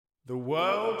The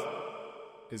world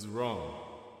is wrong.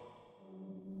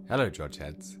 Hello,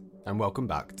 Drudgeheads, and welcome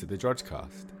back to the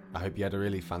Drudgecast. I hope you had a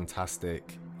really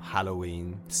fantastic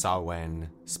Halloween, Samhain,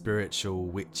 spiritual,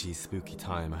 witchy, spooky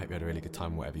time. I hope you had a really good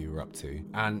time, whatever you were up to.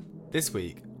 And this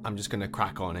week, I'm just going to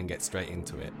crack on and get straight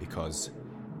into it because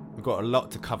we've got a lot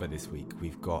to cover this week.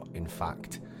 We've got, in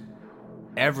fact,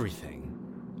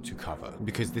 everything to cover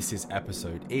because this is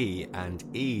episode E, and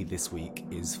E this week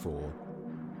is for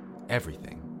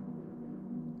everything.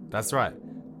 That's right.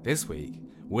 This week,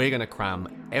 we're going to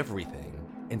cram everything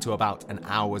into about an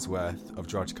hour's worth of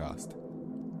Drudgecast.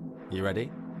 You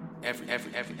ready?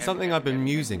 Something I've been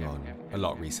musing on a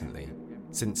lot recently,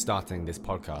 since starting this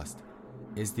podcast,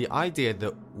 is the idea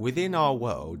that within our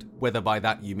world, whether by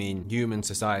that you mean human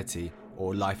society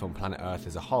or life on planet Earth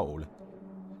as a whole,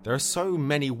 there are so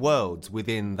many worlds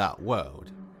within that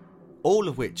world, all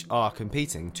of which are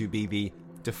competing to be the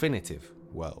definitive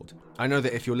world. I know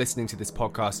that if you're listening to this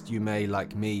podcast, you may,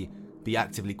 like me, be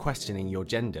actively questioning your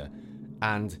gender,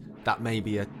 and that may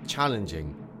be a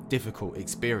challenging, difficult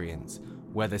experience,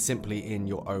 whether simply in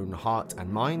your own heart and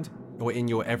mind, or in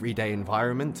your everyday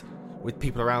environment, with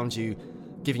people around you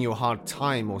giving you a hard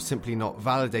time or simply not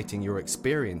validating your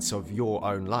experience of your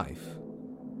own life.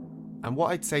 And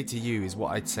what I'd say to you is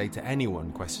what I'd say to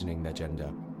anyone questioning their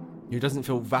gender, who doesn't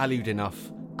feel valued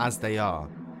enough as they are.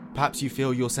 Perhaps you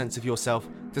feel your sense of yourself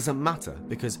doesn't matter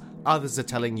because others are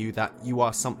telling you that you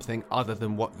are something other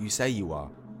than what you say you are,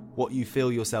 what you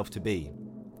feel yourself to be.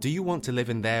 Do you want to live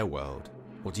in their world,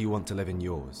 or do you want to live in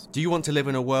yours? Do you want to live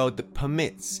in a world that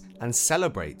permits and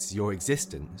celebrates your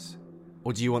existence,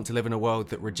 or do you want to live in a world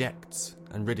that rejects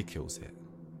and ridicules it?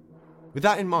 With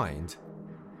that in mind,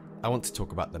 I want to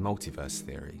talk about the multiverse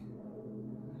theory.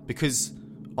 Because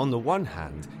on the one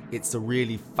hand, it's a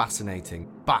really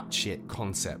fascinating batshit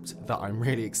concept that I'm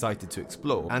really excited to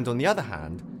explore. And on the other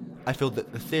hand, I feel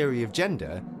that the theory of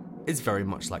gender is very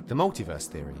much like the multiverse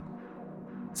theory.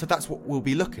 So that's what we'll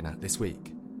be looking at this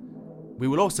week. We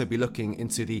will also be looking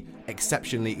into the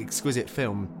exceptionally exquisite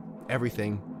film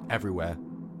Everything, Everywhere,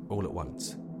 All at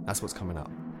Once. That's what's coming up.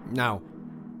 Now,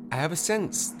 I have a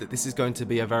sense that this is going to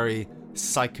be a very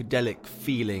psychedelic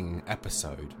feeling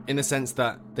episode, in the sense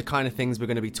that the kind of things we're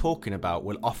going to be talking about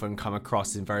will often come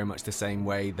across in very much the same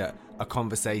way that a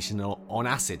conversation on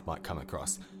acid might come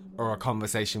across, or a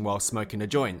conversation while smoking a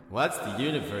joint. What's the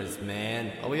universe,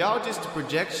 man? Are we all just a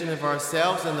projection of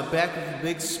ourselves on the back of a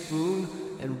big spoon,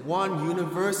 and one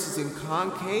universe is in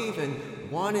concave and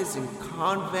one is in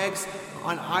convex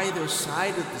on either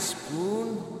side of the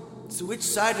spoon? So which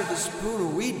side of the spoon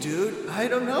are we, dude? I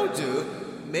don't know, dude.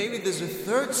 Maybe there's a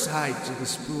third side to the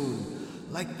spoon,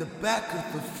 like the back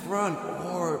of the front,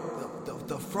 or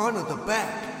the front of the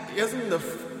back. Isn't the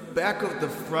back of the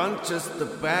front just the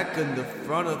back and the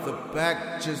front of the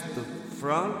back just the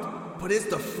front? But is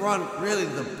the front really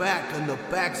the back and the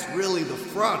back's really the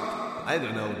front? I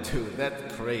don't know, dude,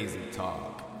 that's crazy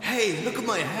talk. Hey, look at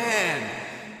my hand.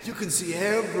 You can see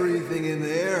everything in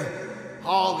there.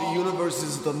 All the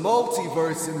universes, the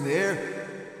multiverse in there.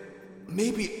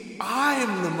 Maybe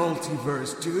I'm the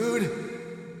multiverse, dude.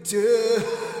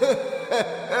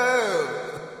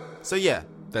 So yeah,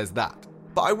 there's that.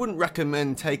 But I wouldn't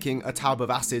recommend taking a tab of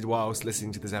acid whilst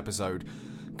listening to this episode,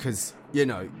 because, you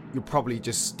know, you'll probably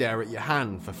just stare at your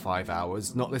hand for 5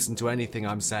 hours, not listen to anything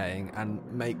I'm saying, and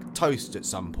make toast at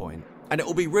some point. And it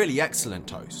will be really excellent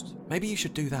toast. Maybe you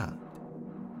should do that.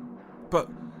 But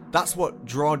that's what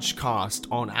Drudgecast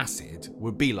on acid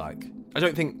would be like. I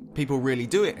don't think people really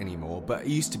do it anymore, but it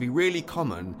used to be really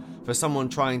common for someone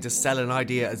trying to sell an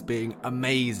idea as being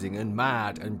amazing and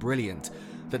mad and brilliant,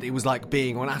 that it was like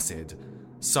being on acid.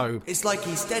 So it's like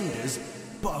EastEnders,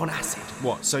 but on acid.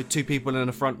 What, so two people in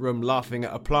a front room laughing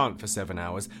at a plant for 7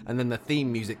 hours, and then the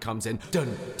theme music comes in,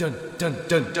 dun dun dun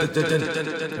dun dun dun dun dun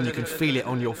dun, and you can feel it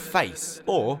on your face?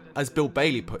 Or, as Bill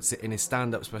Bailey puts it in his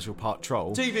stand-up special Part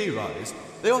Troll, TV writers,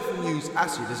 they often use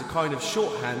acid as a kind of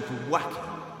shorthand for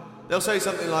wacky. They'll say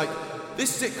something like,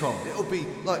 this sitcom, it'll be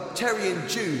like Terry and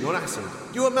June on acid.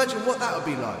 You imagine what that would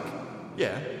be like?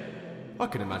 Yeah, I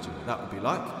can imagine what that would be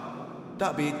like.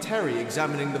 That'd be Terry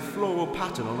examining the floral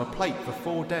pattern on a plate for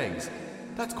 4 days.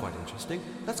 That's quite interesting.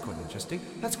 That's quite interesting.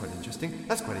 That's quite interesting.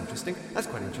 That's quite interesting. That's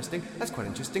quite interesting. That's quite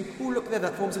interesting. Oh, look there,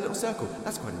 that forms a little circle.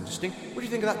 That's quite interesting. What do you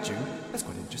think of that, June? That's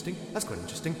quite interesting. That's quite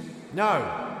interesting.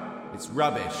 No, it's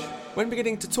rubbish. When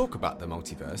beginning to talk about the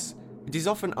multiverse, it is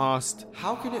often asked,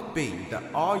 how can it be that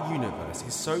our universe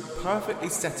is so perfectly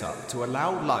set up to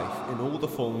allow life in all the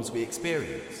forms we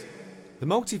experience? The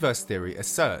multiverse theory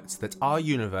asserts that our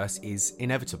universe is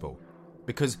inevitable,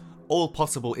 because all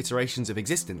possible iterations of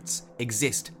existence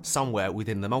exist somewhere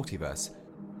within the multiverse.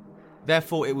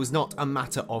 Therefore, it was not a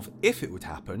matter of if it would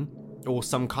happen, or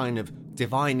some kind of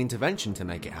divine intervention to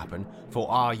make it happen for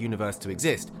our universe to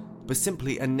exist, but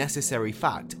simply a necessary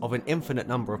fact of an infinite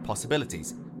number of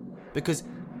possibilities. Because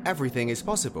everything is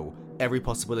possible, every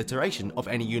possible iteration of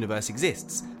any universe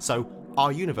exists, so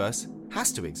our universe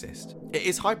has to exist. It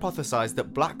is hypothesized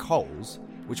that black holes,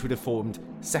 which would have formed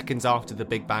seconds after the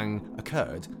Big Bang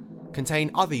occurred,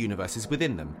 contain other universes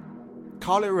within them.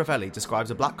 Carlo Rovelli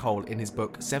describes a black hole in his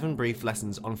book 7 Brief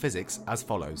Lessons on Physics as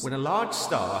follows. When a large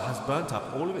star has burnt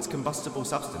up all of its combustible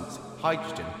substance,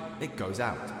 hydrogen, it goes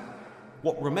out.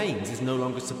 What remains is no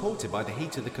longer supported by the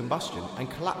heat of the combustion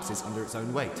and collapses under its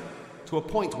own weight, to a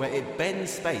point where it bends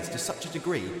space to such a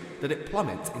degree that it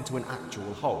plummets into an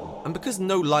actual hole. And because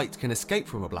no light can escape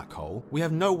from a black hole, we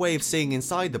have no way of seeing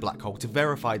inside the black hole to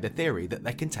verify the theory that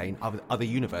they contain other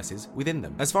universes within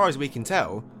them. As far as we can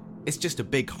tell, it's just a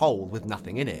big hole with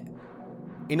nothing in it.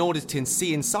 In order to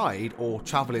see inside or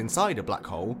travel inside a black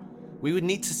hole, we would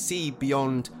need to see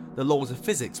beyond the laws of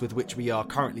physics with which we are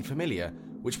currently familiar,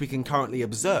 which we can currently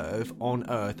observe on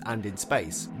Earth and in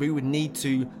space. We would need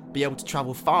to be able to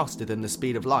travel faster than the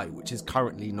speed of light, which is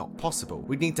currently not possible.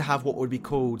 We'd need to have what would be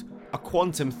called a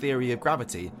quantum theory of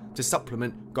gravity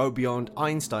to go beyond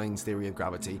Einstein's theory of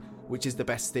gravity, which is the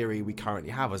best theory we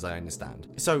currently have, as I understand.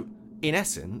 So, in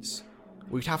essence,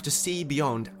 we'd have to see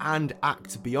beyond and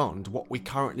act beyond what we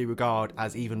currently regard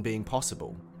as even being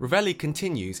possible. Rovelli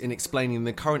continues in explaining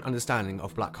the current understanding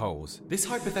of black holes. This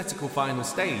hypothetical final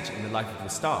stage in the life of a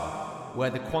star, where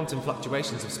the quantum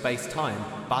fluctuations of space-time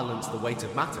balance the weight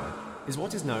of matter, is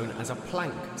what is known as a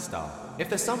Planck star. If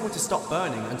the sun were to stop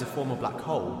burning and to form a black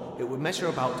hole, it would measure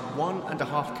about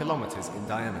 1.5 kilometers in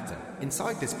diameter.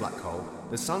 Inside this black hole,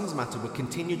 the sun's matter would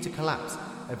continue to collapse,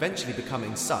 eventually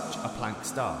becoming such a Planck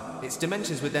star. Its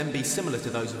dimensions would then be similar to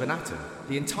those of an atom.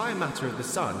 The entire matter of the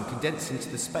sun condensed into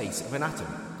the space of an atom.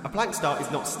 A Planck star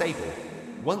is not stable.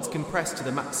 Once compressed to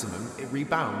the maximum, it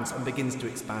rebounds and begins to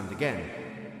expand again.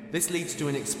 This leads to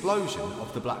an explosion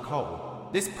of the black hole.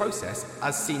 This process,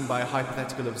 as seen by a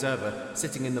hypothetical observer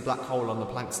sitting in the black hole on the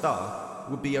Planck star,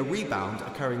 would be a rebound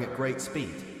occurring at great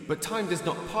speed. But time does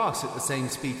not pass at the same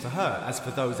speed for her as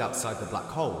for those outside the black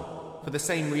hole, for the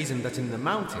same reason that in the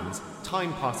mountains,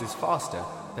 time passes faster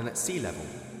than at sea level.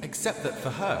 Except that for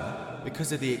her,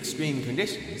 because of the extreme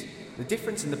conditions, the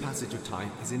difference in the passage of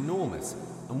time is enormous,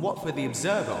 and what for the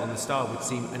observer on the star would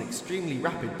seem an extremely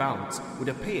rapid bounce would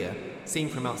appear, seen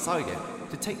from outside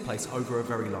it, to take place over a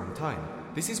very long time.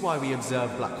 This is why we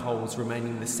observe black holes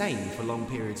remaining the same for long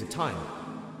periods of time.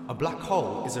 A black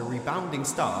hole is a rebounding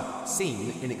star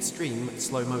seen in extreme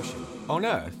slow motion. On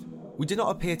Earth, we do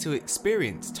not appear to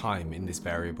experience time in this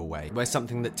variable way, where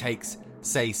something that takes,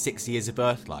 say, 6 years of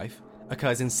Earth life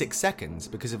occurs in 6 seconds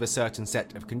because of a certain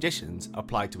set of conditions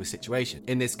applied to a situation,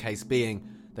 in this case being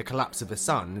the collapse of the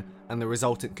sun and the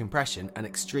resultant compression and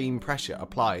extreme pressure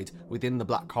applied within the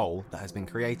black hole that has been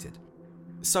created.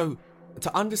 So,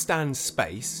 to understand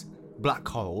space, black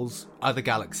holes, other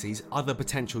galaxies, other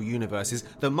potential universes,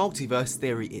 the multiverse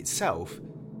theory itself,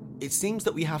 it seems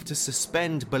that we have to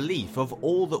suspend belief of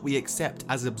all that we accept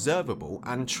as observable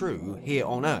and true here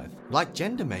on Earth. Like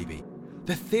gender, maybe.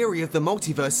 The theory of the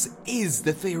multiverse is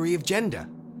the theory of gender.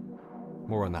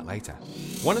 More on that later.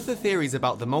 One of the theories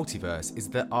about the multiverse is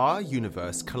that our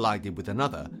universe collided with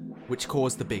another, which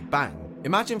caused the Big Bang.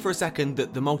 Imagine for a second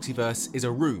that the multiverse is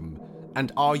a room,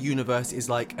 and our universe is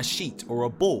like a sheet or a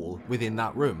ball within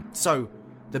that room. So,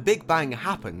 the Big Bang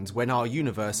happened when our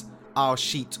universe, our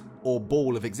sheet or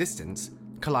ball of existence,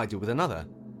 collided with another.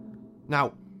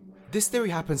 Now, this theory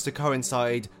happens to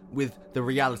coincide with the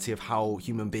reality of how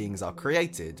human beings are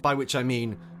created, by which I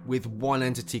mean with one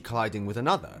entity colliding with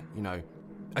another,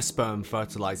 a sperm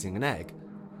fertilizing an egg.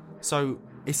 So,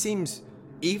 it seems,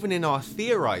 even in our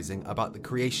theorizing about the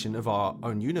creation of our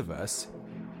own universe,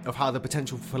 of how the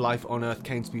potential for life on Earth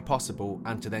came to be possible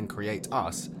and to then create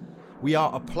us, we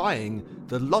are applying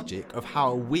the logic of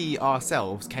how we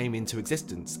ourselves came into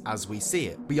existence as we see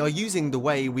it. We are using the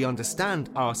way we understand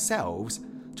ourselves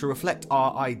to reflect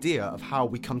our idea of how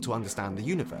we come to understand the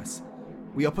universe.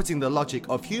 We are putting the logic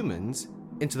of humans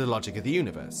into the logic of the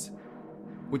universe,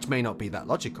 which may not be that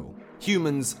logical.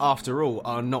 Humans, after all,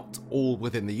 are not all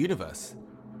within the universe.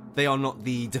 They are not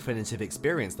the definitive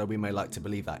experience, though we may like to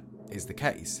believe that is the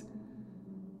case.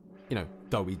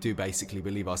 Though we do basically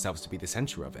believe ourselves to be the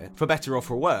centre of it, for better or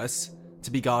for worse,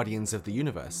 to be guardians of the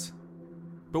universe.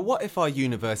 But what if our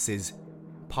universe is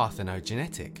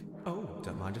parthenogenetic? Oh,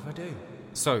 don't mind if I do.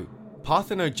 So,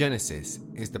 parthenogenesis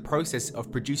is the process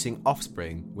of producing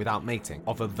offspring without mating,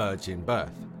 of a virgin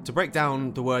birth. To break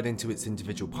down the word into its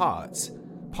individual parts,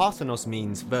 parthenos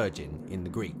means virgin in the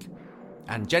Greek.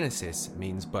 and Genesis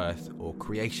means birth or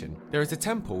creation. There is a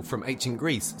temple from ancient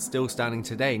Greece still standing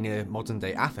today near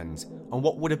modern-day Athens, on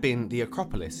what would have been the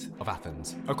Acropolis of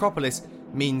Athens. Acropolis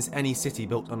means any city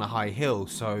built on a high hill,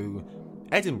 so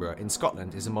Edinburgh in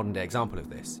Scotland is a modern-day example of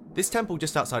this. This temple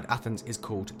just outside Athens is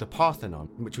called the Parthenon,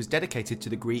 which was dedicated to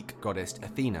the Greek goddess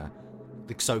Athena,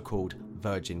 the so-called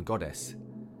Virgin Goddess.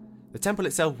 The temple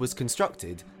itself was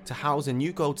constructed to house a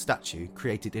new gold statue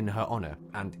created in her honour,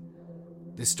 and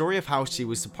the story of how she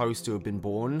was supposed to have been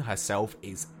born herself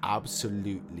is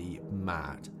absolutely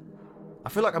mad. I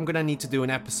feel like I'm going to need to do an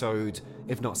episode,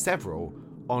 if not several,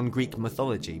 on Greek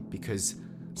mythology, because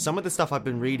some of the stuff I've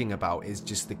been reading about is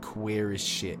just the queerest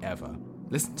shit ever.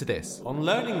 Listen to this. On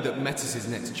learning that Metis'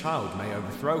 next child may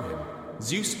overthrow him,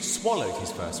 Zeus swallowed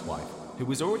his first wife, who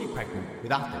was already pregnant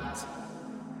with Athens.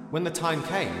 When the time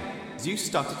came, Zeus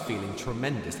started feeling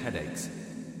tremendous headaches.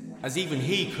 As even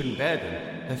he couldn't bear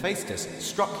them, Hephaestus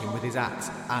struck him with his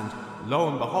axe, and, lo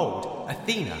and behold,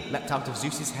 Athena leapt out of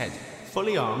Zeus's head,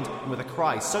 fully armed and with a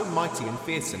cry so mighty and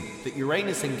fearsome that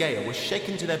Uranus and Gaia were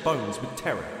shaken to their bones with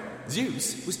terror.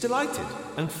 Zeus was delighted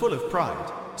and full of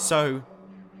pride. So,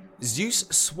 Zeus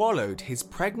swallowed his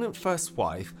pregnant first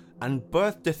wife and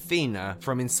birthed Athena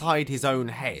from inside his own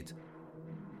head.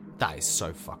 That is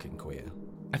so fucking queer.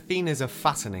 Athena's a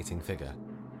fascinating figure.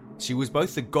 She was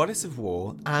both the goddess of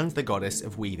war and the goddess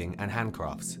of weaving and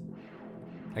handcrafts.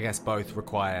 I guess both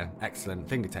require excellent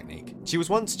finger technique. She was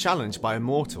once challenged by a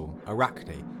mortal,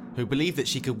 Arachne, who believed that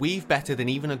she could weave better than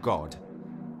even a god.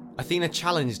 Athena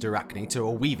challenged Arachne to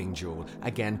a weaving duel.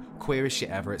 Again, queer as shit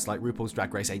ever, it's like RuPaul's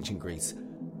Drag Race Ancient Greece.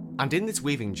 And in this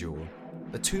weaving duel,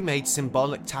 the two made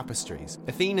symbolic tapestries.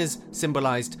 Athena's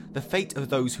symbolised the fate of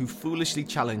those who foolishly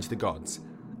challenge the gods,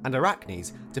 and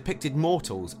Arachne's depicted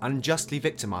mortals unjustly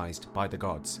victimised by the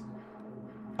gods.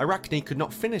 Arachne could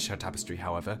not finish her tapestry,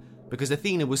 however, because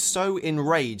Athena was so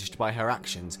enraged by her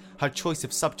actions, her choice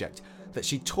of subject, that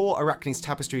she tore Arachne's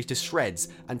tapestry to shreds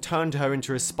and turned her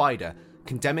into a spider,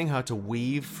 condemning her to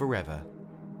weave forever.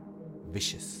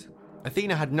 Vicious.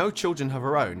 Athena had no children of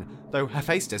her own, though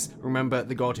Hephaestus, remember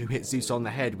the god who hit Zeus on the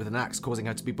head with an axe causing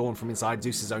her to be born from inside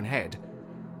Zeus's own head,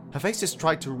 Hephaestus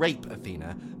tried to rape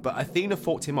Athena, but Athena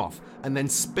fought him off and then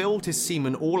spilled his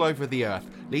semen all over the earth,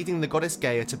 leading the goddess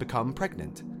Gaia to become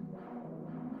pregnant.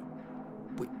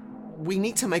 We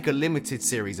need to make a limited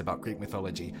series about Greek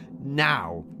mythology.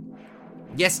 Now.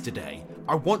 Yesterday.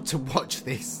 I want to watch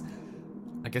this.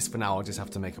 I guess for now I'll just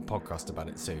have to make a podcast about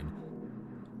it soon.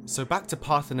 So back to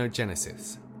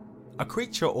parthenogenesis. A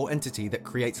creature or entity that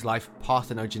creates life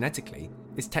parthenogenetically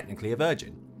is technically a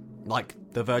virgin. Like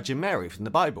the Virgin Mary from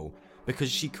the Bible,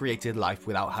 because she created life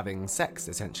without having sex,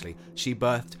 essentially. She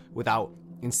birthed without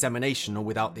insemination or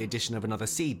without the addition of another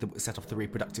seed that would set off the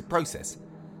reproductive process.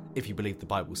 If you believe the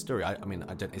Bible story, I mean,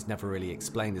 it's never really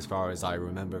explained as far as I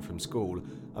remember from school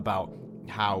about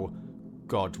how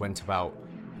God went about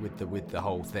with the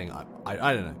whole thing. I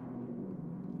don't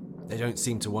know. They don't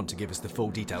seem to want to give us the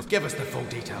full details. Give us the full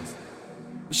details!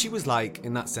 She was like,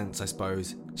 in that sense, I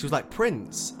suppose, she was like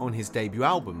Prince on his debut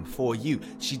album, For You.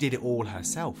 She did it all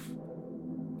herself.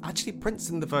 Actually, Prince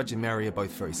and the Virgin Mary are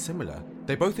both very similar.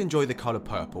 They both enjoy the colour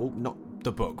purple, not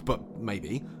the book, but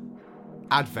maybe.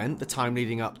 Advent, the time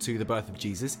leading up to the birth of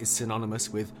Jesus, is synonymous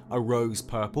with a rose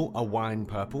purple, a wine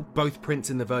purple. Both Prince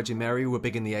and the Virgin Mary were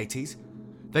big in the 80s.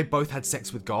 They both had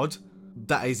sex with God.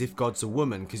 That is, if God's a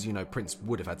woman, because, Prince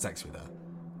would have had sex with her.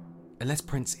 Unless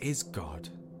Prince is God.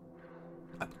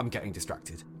 I'm getting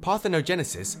distracted.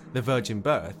 Parthenogenesis, the virgin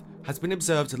birth, has been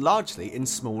observed largely in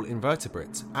small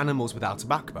invertebrates, animals without a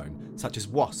backbone, such as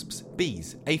wasps,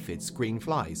 bees, aphids, green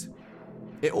flies.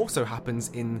 It also happens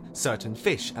in certain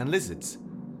fish and lizards.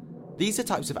 These are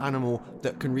types of animal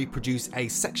that can reproduce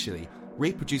asexually,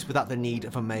 reproduce without the need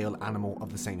of a male animal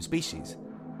of the same species.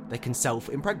 They can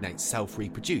self-impregnate,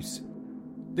 self-reproduce.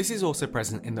 This is also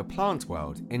present in the plant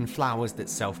world, in flowers that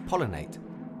self-pollinate,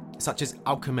 such as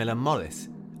Alchemilla mollis,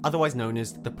 otherwise known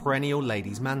as the perennial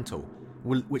lady's mantle,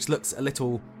 which looks a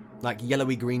little like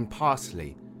yellowy green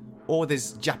parsley. Or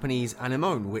there's Japanese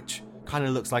anemone, which kind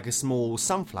of looks like a small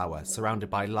sunflower surrounded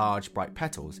by large bright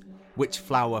petals, which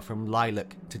flower from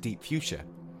lilac to deep fuchsia.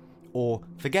 Or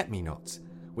forget-me-nots,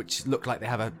 which look like they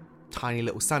have a tiny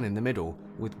little sun in the middle,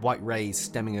 with white rays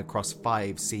stemming across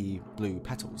 5 sea blue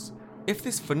petals. If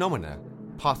this phenomena,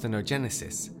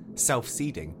 parthenogenesis,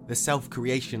 self-seeding, the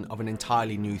self-creation of an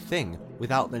entirely new thing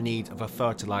without the need of a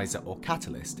fertilizer or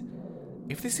catalyst,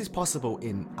 if this is possible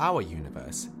in our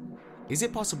universe, is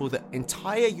it possible that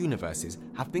entire universes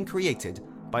have been created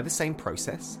by the same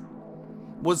process?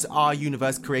 Was our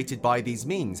universe created by these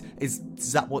means? Is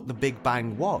that what the Big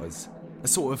Bang was? A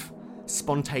sort of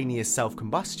spontaneous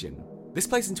self-combustion. This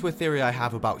plays into a theory I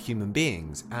have about human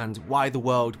beings and why the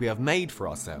world we have made for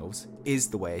ourselves is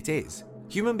the way it is.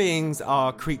 Human beings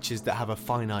are creatures that have a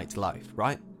finite life,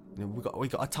 right? We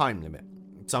got a time limit,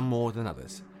 some more than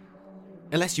others.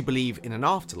 Unless you believe in an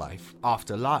afterlife,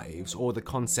 afterlives, or the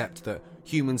concept that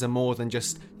humans are more than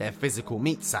just their physical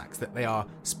meat sacks, that they are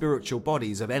spiritual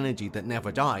bodies of energy that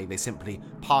never die, they simply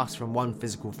pass from one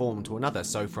physical form to another,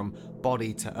 so from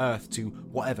body to earth to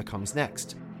whatever comes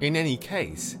next. In any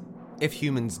case, if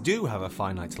humans do have a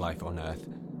finite life on earth,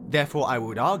 therefore I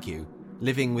would argue,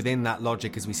 living within that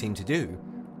logic as we seem to do,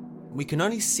 we can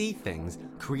only see things,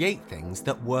 create things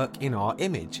that work in our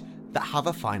image, that have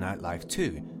a finite life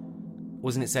too.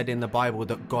 Wasn't it said in the Bible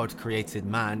that God created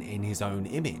man in his own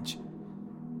image?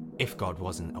 If God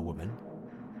wasn't a woman,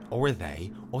 or a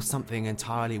they, or something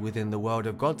entirely within the world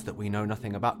of gods that we know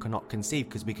nothing about, cannot conceive,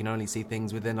 because we can only see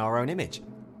things within our own image.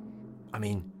 I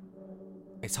mean,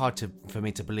 it's hard for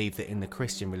me to believe that in the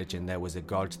Christian religion there was a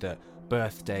God that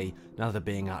birthed another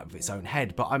being out of its own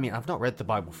head, but I mean, I've not read the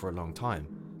Bible for a long time.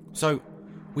 So,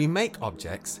 we make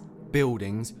objects,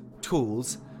 buildings,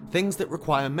 tools, things that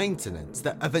require maintenance,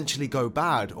 that eventually go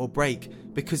bad or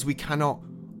break because we cannot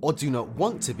or do not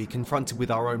want to be confronted with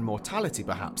our own mortality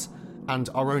perhaps, and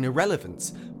our own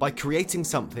irrelevance by creating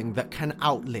something that can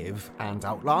outlive and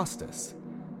outlast us.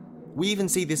 We even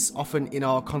see this often in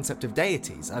our concept of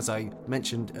deities, as I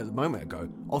mentioned a moment ago,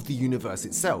 of the universe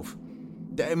itself.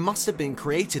 That it must have been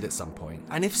created at some point,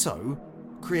 and if so,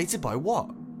 created by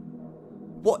what?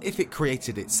 What if it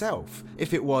created itself?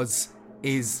 If it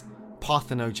is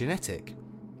parthenogenetic?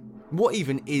 What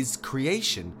even is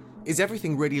creation? Is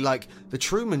everything really like The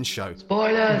Truman Show?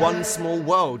 Spoiler! One small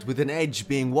world with an edge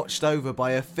being watched over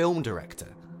by a film director?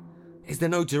 Is there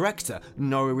no director,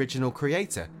 no original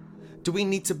creator? Do we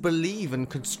need to believe and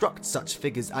construct such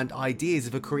figures and ideas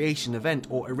of a creation event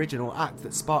or original act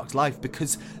that sparked life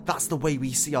because that's the way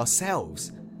we see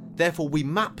ourselves? Therefore we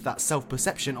map that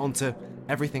self-perception onto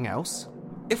everything else?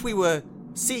 If we were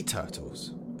sea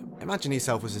turtles, imagine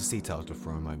yourself as a sea turtle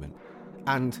for a moment,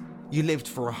 and you lived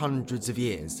for hundreds of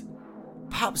years.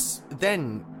 Perhaps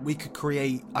then we could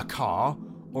create a car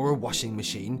or a washing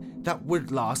machine that would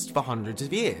last for hundreds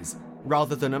of years,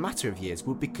 rather than a matter of years,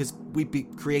 because we'd be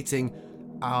creating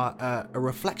a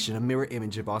reflection, a mirror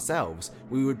image of ourselves.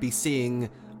 We would be seeing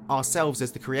ourselves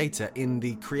as the creator in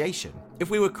the creation. If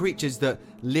we were creatures that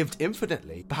lived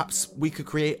infinitely, perhaps we could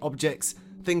create objects,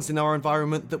 things in our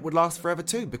environment that would last forever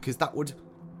too, because that would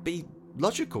be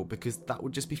logical, because that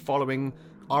would just be following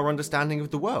our understanding of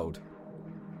the world.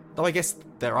 Though I guess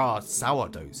there are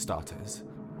sourdough starters,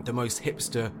 the most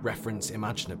hipster reference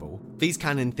imaginable. These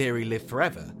can in theory live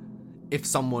forever, if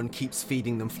someone keeps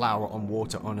feeding them flour on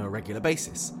water on a regular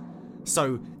basis.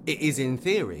 So it is in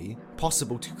theory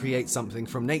possible to create something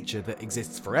from nature that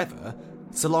exists forever,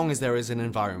 so long as there is an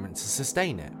environment to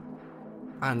sustain it.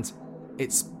 And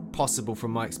it's possible,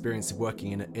 from my experience of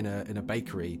working in a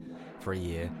bakery for a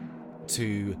year,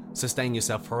 to sustain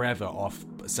yourself forever off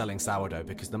selling sourdough,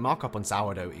 because the markup on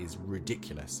sourdough is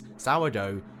ridiculous.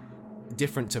 Sourdough,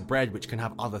 different to bread, which can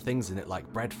have other things in it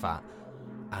like bread fat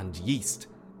and yeast,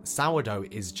 sourdough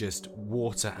is just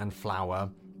water and flour,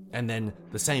 and then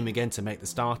the same again to make the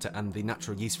starter, and the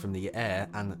natural yeast from the air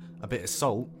and a bit of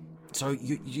salt. So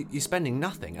you're spending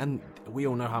nothing, and we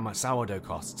all know how much sourdough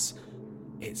costs.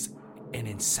 It's an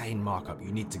insane markup.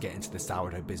 You need to get into the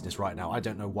sourdough business right now. I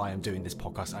don't know why I'm doing this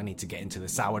podcast. I need to get into the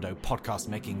sourdough podcast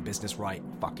making business right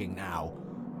fucking now.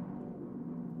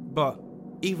 But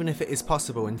even if it is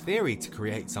possible in theory to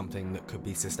create something that could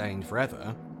be sustained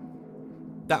forever,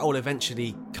 that will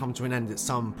eventually come to an end at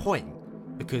some point,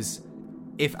 because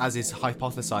if, as is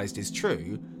hypothesized, is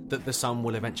true, that the sun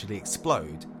will eventually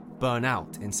explode, burn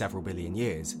out in several billion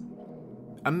years.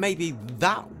 And maybe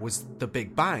that was the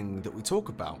Big Bang that we talk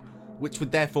about, which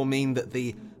would therefore mean that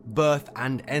the birth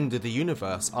and end of the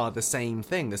universe are the same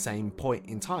thing, the same point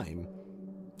in time,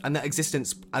 and that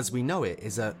existence as we know it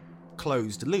is a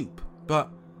closed loop.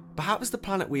 But perhaps the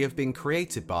planet we have been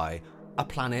created by, a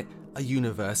planet, a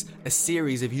universe, a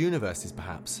series of universes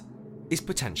perhaps, is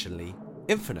potentially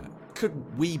infinite.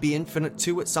 Could we be infinite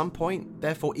too at some point?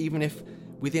 Therefore, even if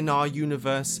within our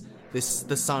universe the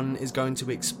sun is going to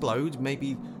explode,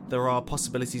 maybe there are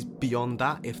possibilities beyond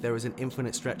that if there is an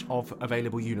infinite stretch of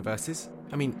available universes.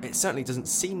 I mean, it certainly doesn't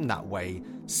seem that way,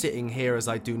 sitting here as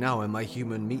I do now in my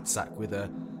human meat sack with a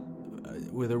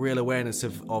real awareness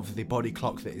of the body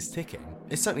clock that is ticking.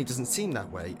 It certainly doesn't seem that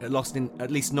way,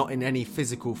 at least not in any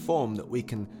physical form that we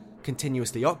can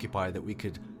continuously occupy, that we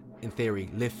could, in theory,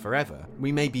 live forever.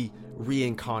 We may be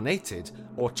reincarnated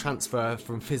or transfer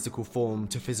from physical form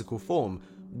to physical form,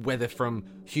 whether from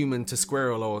human to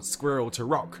squirrel or squirrel to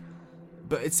rock.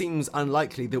 But it seems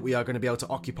unlikely that we are going to be able to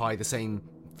occupy the same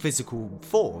physical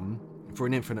form for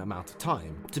an infinite amount of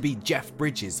time, to be Jeff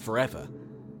Bridges forever.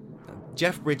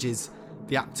 Jeff Bridges,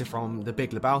 the actor from The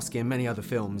Big Lebowski and many other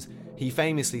films, he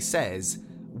famously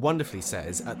wonderfully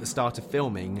says at the start of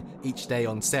filming each day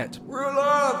on set, "We're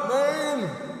alive, man!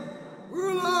 We're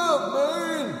alive,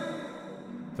 man!"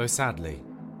 Though sadly,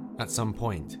 at some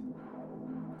point,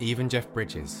 even Jeff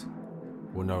Bridges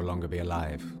will no longer be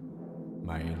alive,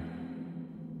 man.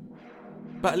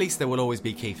 But at least there will always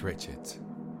be Keith Richards.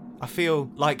 I feel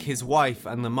like his wife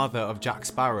and the mother of Jack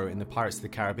Sparrow in the Pirates of the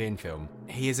Caribbean film.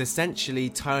 He is essentially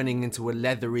turning into a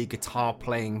leathery,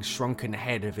 guitar-playing, shrunken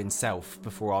head of himself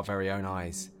before our very own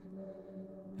eyes.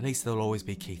 At least there'll always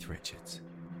be Keith Richards.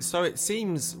 So it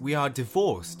seems we are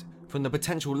divorced from the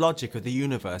potential logic of the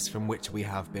universe from which we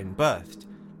have been birthed,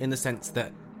 in the sense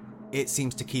that it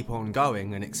seems to keep on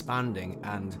going and expanding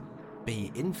and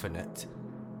be infinite,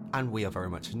 and we are very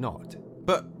much not.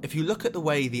 But if you look at the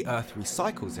way the Earth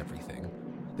recycles everything,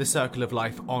 the circle of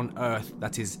life on Earth,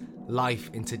 that is life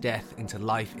into death, into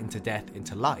life, into death,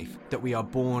 into life, that we are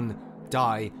born,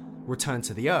 die, return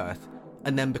to the Earth,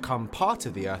 and then become part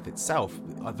of the Earth itself,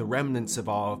 the remnants of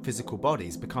our physical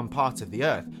bodies become part of the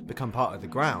Earth, become part of the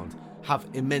ground, have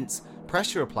immense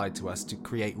pressure applied to us to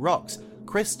create rocks,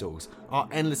 crystals, are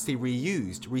endlessly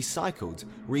reused, recycled,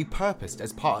 repurposed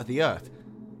as part of the Earth.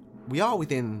 We are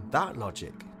within that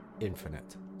logic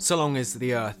infinite. So long as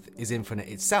the Earth is infinite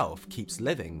itself, keeps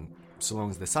living, so long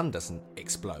as the sun doesn't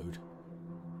explode.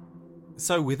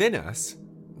 So within us,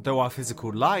 though our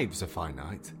physical lives are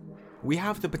finite, we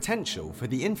have the potential for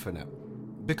the infinite,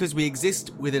 because we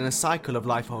exist within a cycle of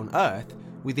life on Earth,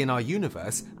 within our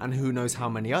universe, and who knows how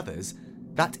many others,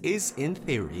 that is, in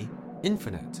theory,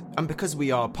 infinite. And because we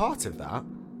are part of that,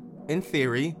 in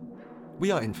theory,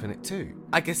 we are infinite too.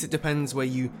 I guess it depends where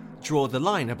you draw the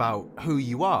line about who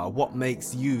you are, what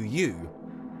makes you you.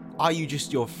 Are you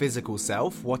just your physical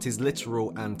self, what is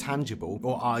literal and tangible,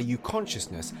 or are you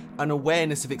consciousness, an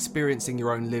awareness of experiencing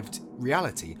your own lived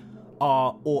reality?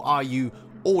 Or are you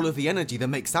all of the energy that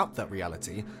makes up that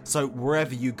reality, so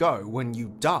wherever you go, when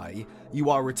you die, you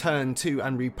are returned to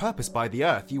and repurposed by the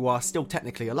Earth, you are still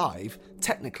technically alive,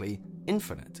 technically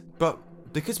infinite. But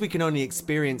because we can only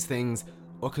experience things,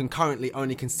 or can currently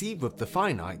only conceive of the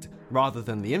finite, rather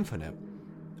than the infinite,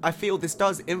 I feel this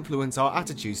does influence our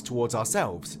attitudes towards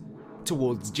ourselves,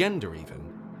 towards gender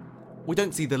even. We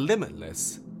don't see the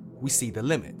limitless, we see the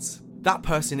limits. That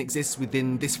person exists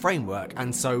within this framework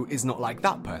and so is not like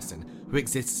that person who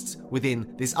exists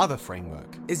within this other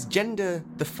framework. Is gender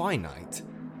the finite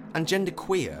and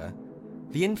genderqueer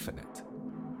the infinite?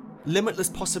 Limitless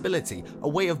possibility, a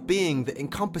way of being that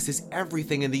encompasses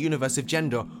everything in the universe of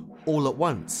gender all at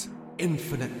once.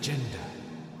 Infinite gender.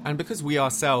 And because we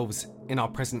ourselves, in our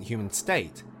present human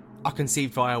state, are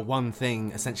conceived via one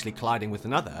thing essentially colliding with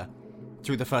another,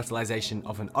 through the fertilization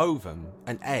of an ovum,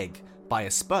 an egg, by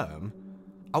a sperm,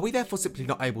 are we therefore simply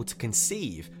not able to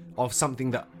conceive of something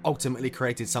that ultimately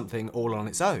created something all on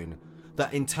its own,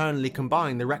 that internally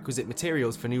combined the requisite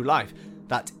materials for new life,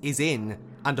 that is in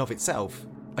and of itself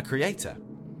a creator?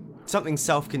 Something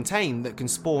self-contained that can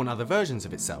spawn other versions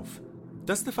of itself.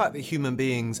 Does the fact that human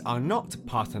beings are not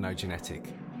parthenogenetic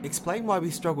explain why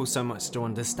we struggle so much to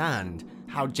understand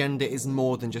how gender is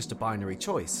more than just a binary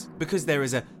choice? Because there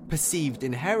is a perceived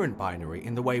inherent binary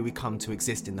in the way we come to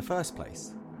exist in the first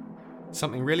place.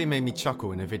 Something really made me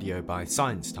chuckle in a video by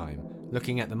Science Time,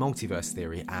 looking at the multiverse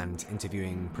theory and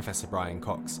interviewing Professor Brian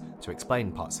Cox to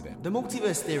explain parts of it. The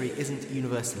multiverse theory isn't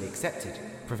universally accepted,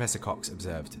 Professor Cox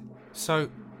observed. So,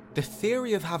 the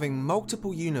theory of having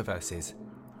multiple universes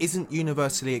isn't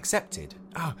universally accepted?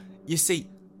 You see,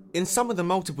 in some of the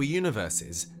multiple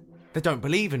universes, they don't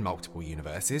believe in multiple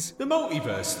universes. The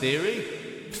multiverse theory?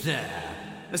 Nah,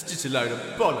 that's just a load of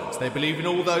bollocks. They believe in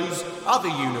all those other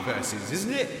universes,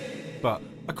 isn't it? But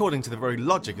according to the very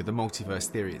logic of the multiverse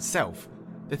theory itself,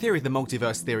 the theory of the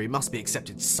multiverse theory must be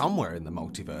accepted somewhere in the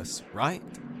multiverse, right?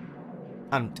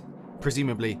 And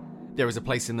presumably, there is a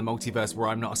place in the multiverse where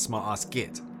I'm not a smart-ass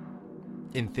git.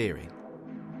 In theory.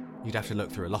 You'd have to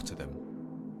look through a lot of them.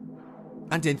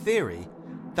 And in theory,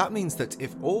 that means that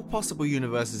if all possible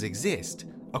universes exist,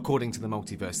 according to the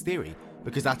multiverse theory,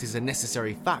 because that is a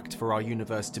necessary fact for our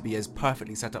universe to be as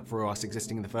perfectly set up for us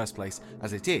existing in the first place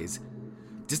as it is,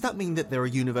 does that mean that there are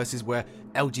universes where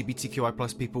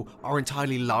LGBTQI+ people are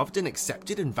entirely loved and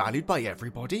accepted and valued by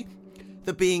everybody?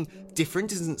 that being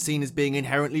different isn't seen as being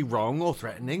inherently wrong or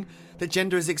threatening, that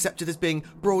gender is accepted as being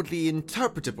broadly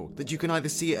interpretable, that you can either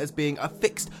see it as being a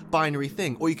fixed binary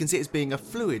thing, or you can see it as being a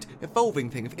fluid, evolving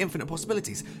thing of infinite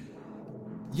possibilities.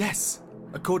 Yes,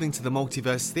 according to the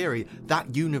multiverse theory,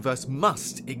 that universe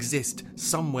must exist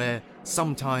somewhere,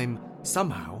 sometime,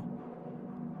 somehow.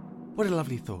 What a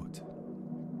lovely thought.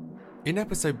 In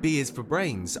episode B is for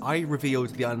Brains, I revealed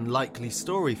the unlikely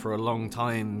story for a long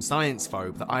time science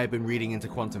phobe that I had been reading into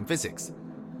quantum physics.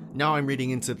 Now I'm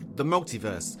reading into the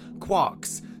multiverse,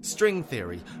 quarks, string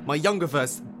theory, my younger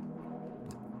verse...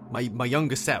 My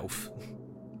younger self.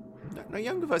 No,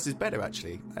 younger verse is better,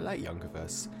 actually. I like younger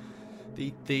verse.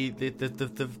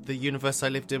 The universe I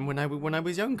lived in when I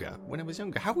was younger.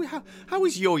 How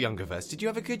was your younger verse? Did you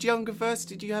have a good younger verse?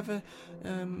 Did you have a...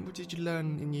 what did you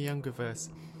learn in your younger verse?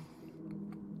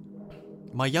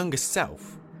 My younger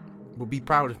self will be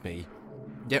proud of me,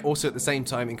 yet also at the same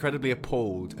time incredibly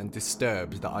appalled and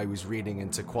disturbed that I was reading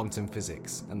into quantum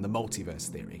physics and the multiverse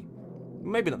theory.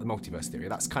 Maybe not the multiverse theory,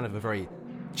 that's kind of a very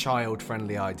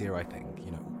child-friendly idea, I think,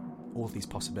 all these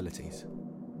possibilities.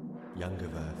 Younger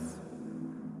verse.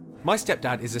 My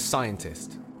stepdad is a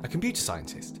scientist, a computer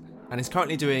scientist, and is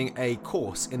currently doing a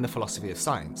course in the philosophy of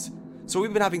science. So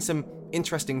we've been having some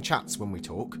interesting chats when we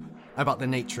talk about the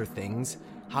nature of things,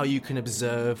 how you can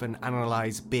observe and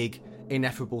analyse big,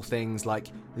 ineffable things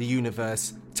like the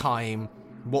universe, time,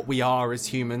 what we are as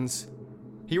humans.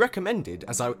 He recommended,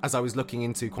 as I was looking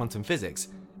into quantum physics,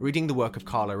 reading the work of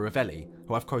Carlo Rovelli,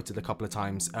 who I've quoted a couple of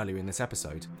times earlier in this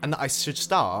episode, and that I should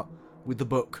start with the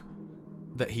book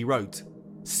that he wrote,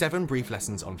 7 Brief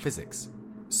Lessons on Physics.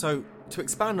 So, to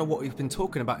expand on what we've been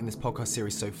talking about in this podcast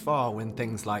series so far, when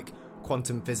things like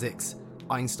quantum physics,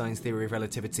 Einstein's theory of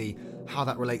relativity, how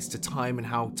that relates to time and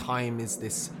how time is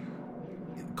this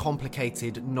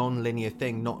complicated, non-linear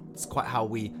thing, not quite how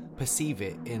we perceive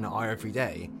it in our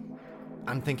everyday,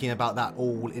 and thinking about that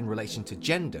all in relation to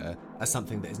gender as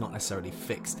something that is not necessarily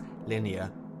fixed,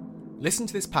 linear. Listen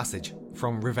to this passage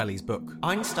from Rovelli's book.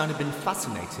 Einstein had been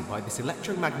fascinated by this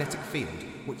electromagnetic field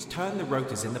which turned the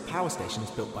rotors in the power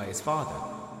stations built by his father,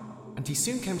 and he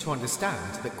soon came to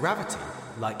understand that gravity,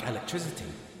 like electricity,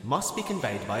 must be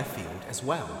conveyed by a field as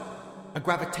well. A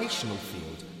gravitational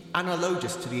field,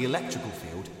 analogous to the electrical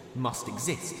field, must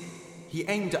exist. He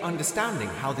aimed at understanding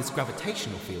how this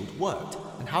gravitational field worked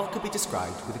and how it could be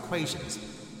described with equations.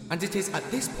 And it is at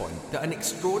this point that an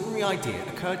extraordinary idea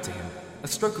occurred to him, a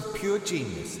stroke of pure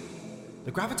genius.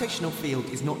 The gravitational field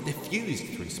is not diffused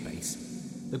through space.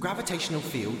 The gravitational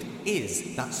field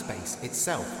is that space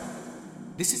itself.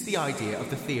 This is the idea of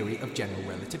the theory of general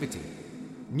relativity.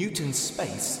 Newton's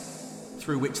space,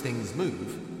 through which things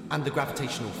move, and the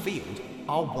gravitational field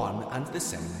are one and the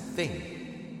same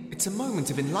thing. It's a moment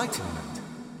of enlightenment,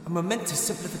 a momentous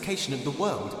simplification of the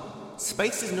world.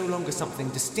 Space is no longer something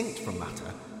distinct from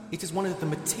matter. It is one of the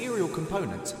material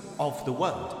components of the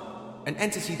world, an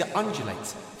entity that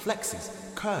undulates, flexes,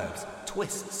 curves,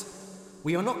 twists.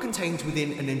 We are not contained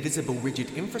within an invisible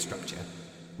rigid infrastructure.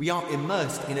 We are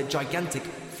immersed in a gigantic,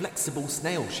 flexible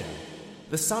snail shell.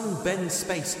 The sun bends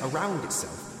space around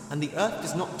itself, and the Earth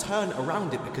does not turn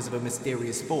around it because of a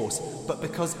mysterious force, but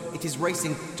because it is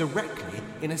racing directly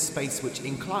in a space which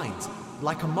inclines,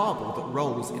 like a marble that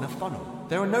rolls in a funnel.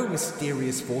 There are no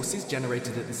mysterious forces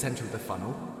generated at the centre of the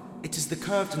funnel. It is the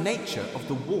curved nature of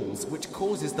the walls which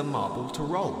causes the marble to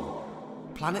roll.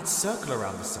 Planets circle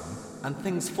around the sun, and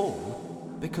things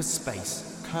fall because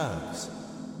space curves.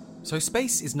 So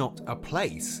space is not a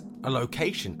place, a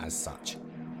location as such.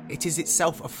 It is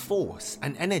itself a force,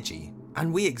 an energy,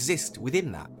 and we exist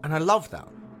within that. And I love that,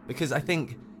 because I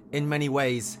think, in many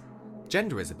ways,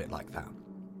 gender is a bit like that.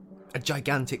 A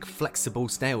gigantic, flexible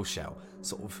snail shell,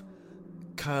 sort of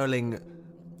curling,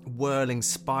 whirling,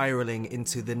 spiralling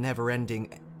into the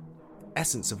never-ending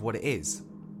essence of what it is.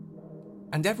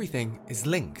 And everything is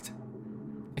linked.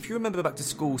 If you remember back to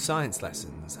school science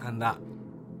lessons, and that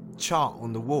chart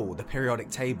on the wall, the periodic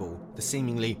table, the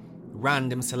seemingly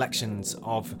random selections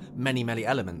of many, many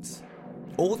elements.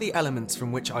 All the elements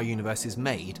from which our universe is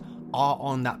made are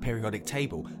on that periodic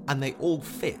table, and they all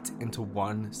fit into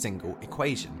one single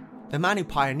equation. The man who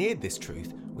pioneered this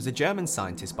truth was a German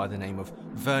scientist by the name of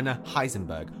Werner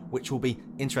Heisenberg, which will be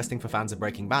interesting for fans of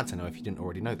Breaking Bad to know if you didn't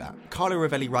already know that. Carlo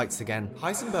Rovelli writes again,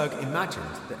 Heisenberg imagined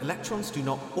that electrons do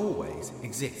not always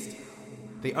exist.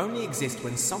 They only exist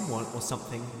when someone or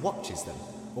something watches them,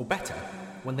 or better,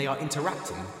 when they are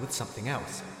interacting with something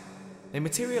else. They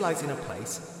materialize in a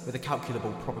place with a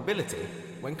calculable probability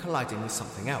when colliding with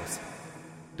something else.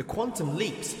 The quantum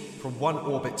leaps from one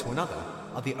orbit to another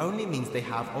are the only means they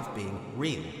have of being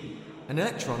real. An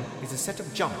electron is a set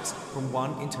of jumps from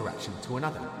one interaction to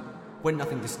another. When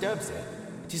nothing disturbs it,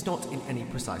 it is not in any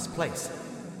precise place.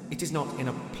 It is not in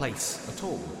a place at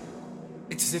all.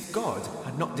 It's as if God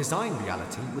had not designed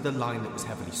reality with a line that was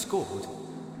heavily scored,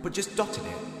 but just dotted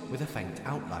it with a faint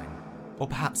outline. Or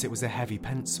perhaps it was a heavy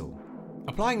pencil.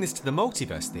 Applying this to the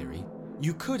multiverse theory,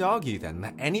 you could argue then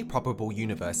that any probable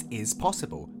universe is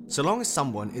possible, so long as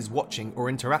someone is watching or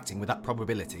interacting with that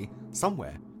probability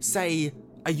somewhere. Say,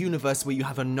 a universe where you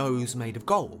have a nose made of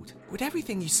gold. Would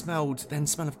everything you smelled then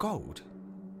smell of gold?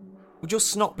 Would your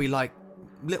snot be like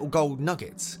little gold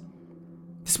nuggets?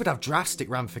 This would have drastic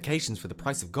ramifications for the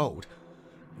price of gold.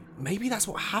 Maybe that's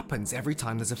what happens every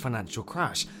time there's a financial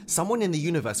crash. Someone in the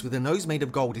universe with a nose made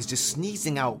of gold is just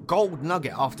sneezing out gold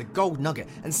nugget after gold nugget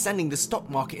and sending the stock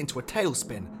market into a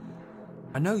tailspin.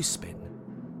 A nose spin.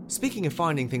 Speaking of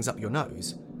finding things up your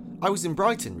nose, I was in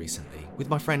Brighton recently with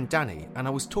my friend Danny, and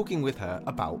I was talking with her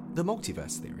about the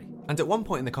multiverse theory. And at one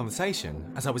point in the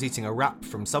conversation, as I was eating a wrap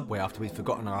from Subway after we'd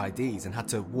forgotten our IDs and had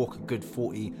to walk a good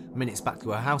 40 minutes back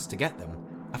to her house to get them,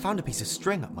 I found a piece of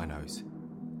string up my nose.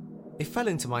 It fell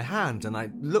into my hand and I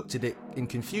looked at it in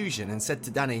confusion and said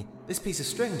to Danny, "This piece of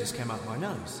string just came out my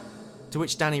nose." To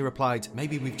which Danny replied,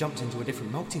 "Maybe we've jumped into a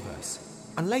different multiverse."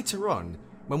 And later on,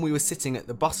 when we were sitting at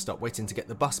the bus stop waiting to get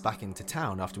the bus back into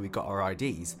town after we got our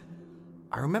IDs,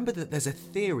 I remember that there's a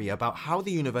theory about how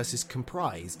the universe is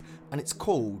comprised, and it's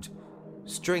called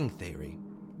string theory.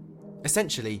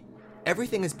 Essentially,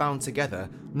 everything is bound together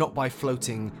not by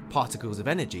floating particles of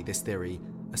energy, this theory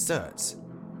asserts,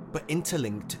 but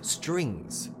interlinked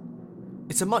strings.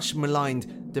 It's a much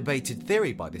maligned, debated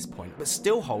theory by this point, but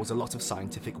still holds a lot of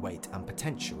scientific weight and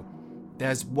potential.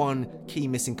 There's one key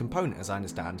missing component, as I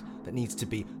understand, that needs to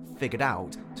be figured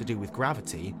out to do with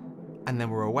gravity, and then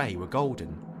we're away, we're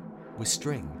golden. With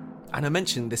string. And I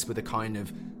mentioned this with a kind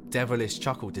of devilish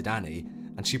chuckle to Danny,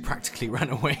 and she practically ran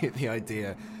away at the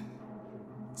idea.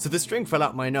 So the string fell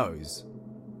out my nose.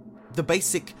 The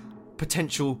basic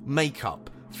potential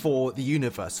makeup for the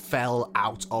universe fell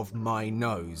out of my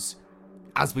nose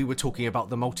as we were talking about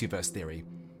the multiverse theory.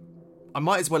 I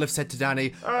might as well have said to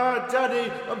Danny,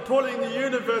 Daddy, I'm pulling the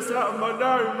universe out of my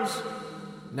nose.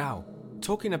 Now,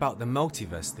 talking about the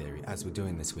multiverse theory as we're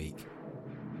doing this week,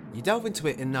 you delve into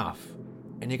it enough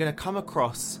and you're going to come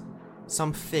across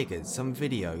some figures, some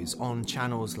videos on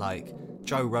channels like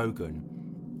Joe Rogan,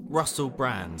 Russell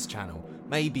Brand's channel,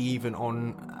 maybe even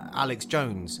on Alex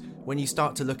Jones, when you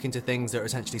start to look into things that are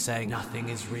essentially saying Nothing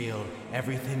is real,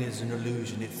 everything is an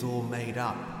illusion, it's all made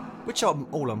up. which I'm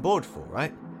all on board for,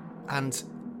 right? And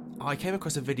I came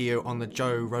across a video on the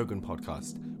Joe Rogan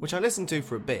podcast, which I listened to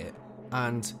for a bit,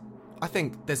 and I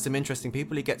think there's some interesting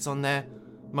people he gets on there.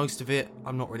 Most of it,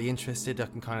 I'm not really interested. I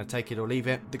can kind of take it or leave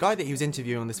it. The guy that he was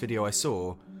interviewing on this video I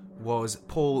saw was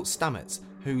Paul Stamets,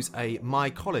 who's a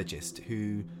mycologist.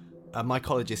 A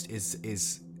mycologist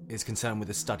is concerned with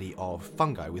the study of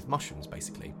fungi, with mushrooms,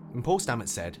 basically. And Paul Stamets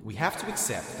said, "We have to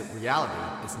accept that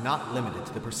reality is not limited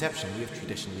to the perception we have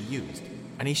traditionally used."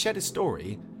 And he shared a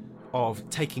story of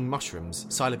taking mushrooms,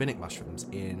 psilocybinic mushrooms,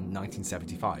 in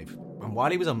 1975. And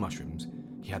while he was on mushrooms,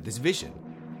 he had this vision.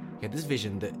 He had this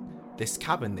vision that this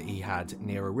cabin that he had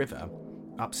near a river,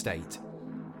 upstate,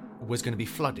 was going to be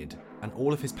flooded, and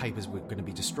all of his papers were going to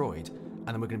be destroyed, and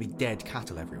there were going to be dead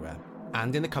cattle everywhere.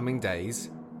 And in the coming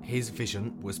days, his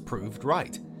vision was proved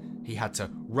right. He had to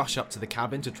rush up to the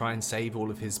cabin to try and save all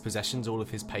of his possessions, all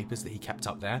of his papers that he kept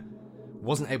up there.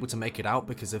 Wasn't able to make it out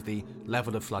because of the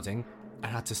level of flooding,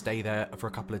 and had to stay there for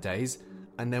a couple of days.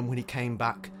 And then when he came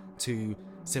back to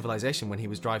civilization, when he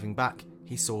was driving back,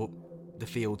 he saw the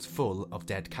fields full of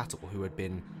dead cattle who had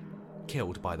been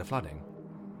killed by the flooding.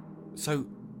 So,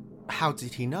 how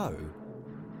did he know?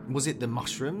 Was it the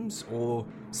mushrooms or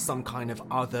some kind of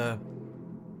other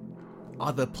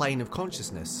plane of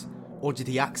consciousness? Or did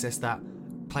he access that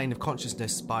plane of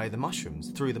consciousness by the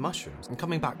mushrooms, through the mushrooms? And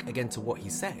coming back again to what he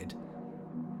said,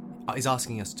 is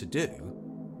asking us to do,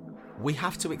 we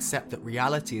have to accept that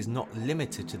reality is not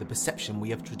limited to the perception we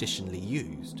have traditionally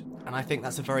used. And I think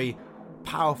that's a very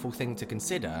powerful thing to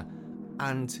consider,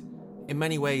 and in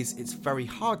many ways it's very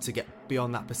hard to get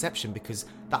beyond that perception, because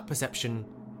that perception,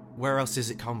 where else does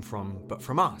it come from but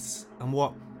from us? And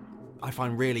what I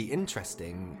find really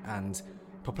interesting and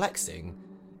perplexing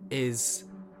is,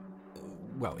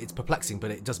 well, it's perplexing,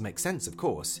 but it does make sense, of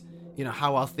course,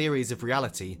 how our theories of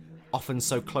reality often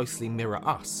so closely mirror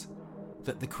us,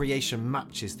 that the creation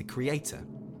matches the creator.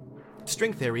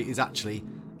 String theory is actually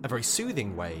a very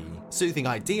soothing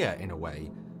idea in a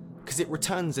way, because it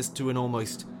returns us to an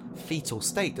almost fetal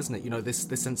state, doesn't it? This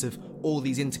sense of all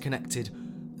these interconnected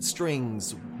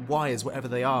strings wires, whatever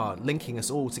they are, linking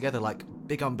us all together like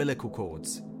big umbilical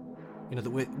cords. You know, that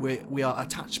we are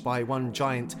attached by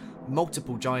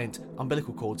multiple giant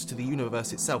umbilical cords to the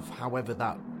universe itself, however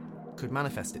that could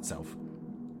manifest itself.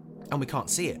 And we can't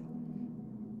see it.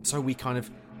 So we kind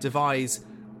of devise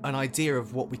an idea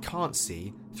of what we can't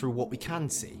see through what we can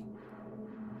see.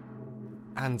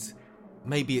 And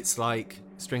maybe it's like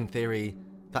string theory,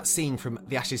 that scene from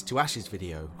the Ashes to Ashes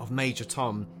video of Major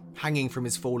Tom hanging from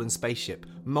his fallen spaceship,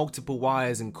 multiple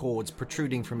wires and cords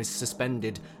protruding from his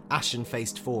suspended,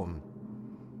 ashen-faced form.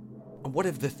 And what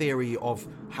if the theory of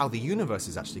how the universe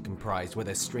is actually comprised,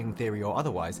 whether string theory or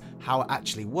otherwise, how it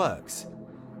actually works?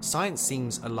 Science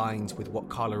seems aligned with what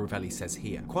Carlo Rovelli says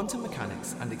here. Quantum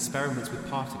mechanics and experiments with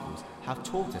particles have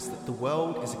taught us that the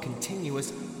world is a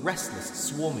continuous, restless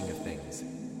swarming of things,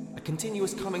 a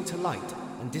continuous coming to light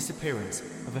and disappearance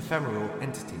of ephemeral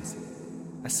entities,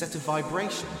 a set of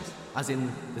vibrations, as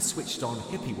in the switched-on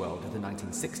hippie world of the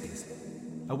 1960s,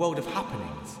 a world of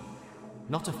happenings,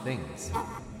 not of things.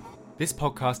 This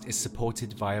podcast is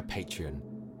supported via Patreon.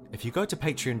 If you go to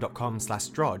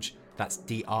patreon.com/Drodge, that's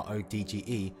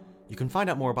DRODGE, you can find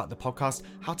out more about the podcast,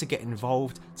 how to get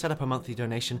involved, set up a monthly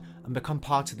donation, and become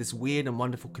part of this weird and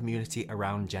wonderful community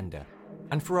around gender.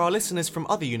 And for our listeners from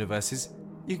other universes,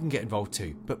 you can get involved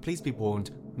too, but please be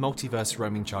warned, multiverse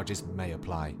roaming charges may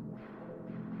apply.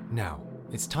 Now,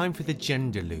 it's time for the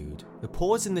Genderlude, the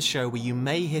pause in the show where you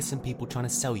may hear some people trying to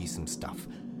sell you some stuff.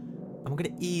 And we're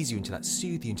going to ease you into that,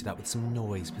 soothe you into that with some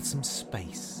noise, with some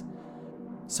space.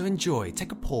 So enjoy,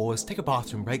 take a pause, take a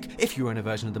bathroom break. If you're in a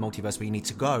version of the multiverse where you need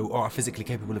to go or are physically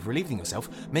capable of relieving yourself,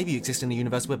 maybe you exist in a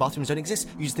universe where bathrooms don't exist.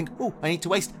 You just think, oh, I need to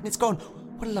waste, and it's gone.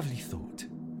 What a lovely thought.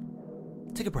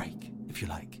 Take a break, if you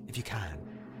like, if you can.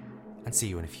 And see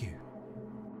you in a few.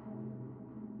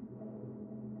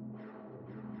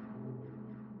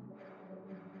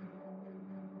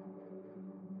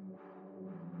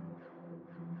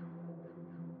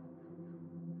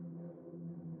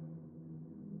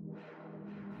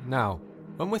 Now,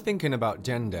 when we're thinking about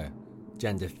gender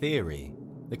theory,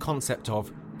 the concept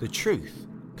of the truth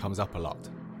comes up a lot.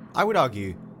 I would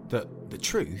argue that the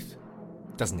truth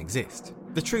doesn't exist.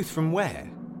 The truth from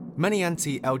where? Many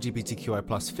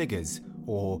anti-LGBTQI+ figures,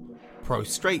 or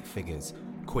pro-straight figures,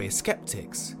 queer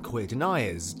skeptics, queer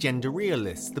deniers, gender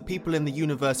realists, the people in the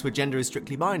universe where gender is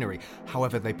strictly binary,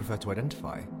 however they prefer to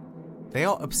identify, they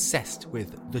are obsessed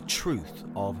with the truth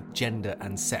of gender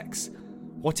and sex,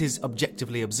 what is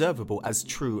objectively observable as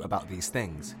true about these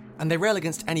things. And they rail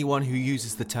against anyone who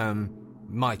uses the term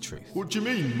my truth. What do you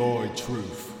mean, my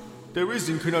truth? There is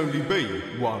and can only be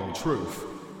one truth.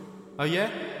 Oh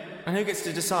yeah? And who gets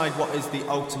to decide what is the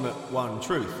ultimate one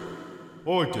truth?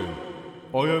 I do.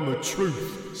 I am a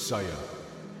truth sayer.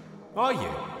 Are you?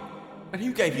 And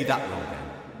who gave you that role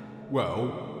then?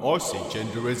 Well, I see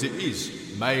gender as it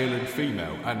is, male and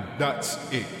female, and that's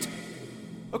it.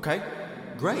 Okay,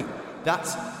 great.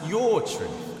 That's your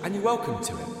truth, and you're welcome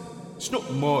to it. It's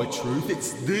not my truth,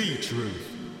 it's the truth.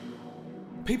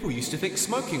 People used to think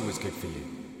smoking was good for you.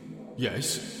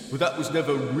 Yes, but that was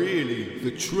never really the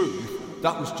truth.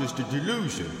 That was just a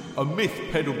delusion, a myth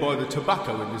peddled by the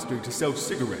tobacco industry to sell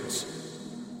cigarettes.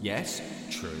 Yes,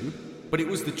 true, but it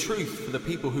was the truth for the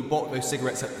people who bought those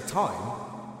cigarettes at the time.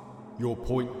 Your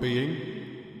point being?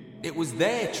 It was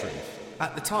their truth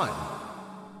at the time.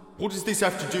 What does this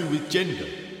have to do with gender?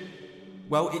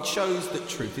 Well, it shows that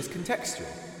truth is contextual.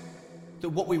 That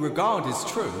what we regard as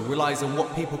true relies on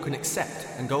what people can accept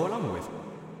and go along with.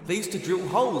 They used to drill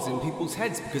holes in people's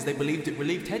heads because they believed it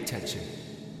relieved head tension.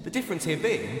 The difference here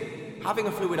being, having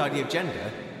a fluid idea of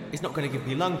gender is not going to give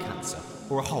me lung cancer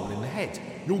or a hole in the head.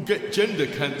 You'll get gender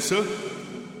cancer.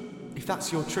 If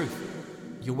that's your truth,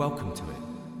 you're welcome to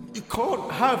it. You can't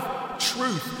have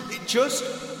truth. It just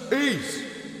is.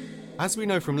 As we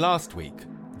know from last week,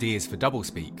 D is for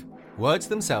doublespeak. Words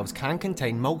themselves can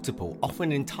contain multiple,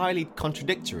 often entirely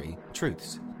contradictory,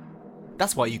 truths.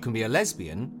 That's why you can be a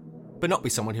lesbian, but not be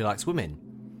someone who likes women.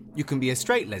 You can be a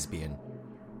straight lesbian,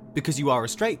 because you are a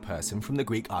straight person from the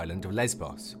Greek island of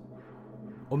Lesbos.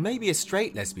 Or maybe a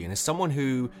straight lesbian is someone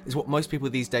who is what most people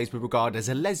these days would regard as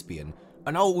a lesbian,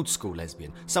 an old school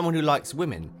lesbian, someone who likes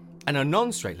women. And a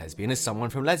non-straight lesbian is someone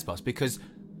from Lesbos, because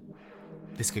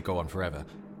this could go on forever.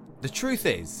 The truth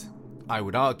is, I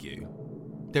would argue,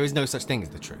 there is no such thing as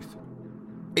the truth.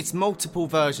 It's multiple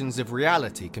versions of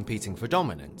reality competing for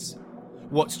dominance.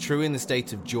 What's true in the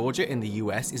state of Georgia in the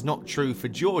US is not true for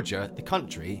Georgia, the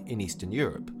country, in Eastern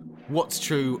Europe. What's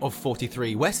true of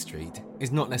 43 West Street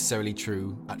is not necessarily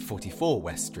true at 44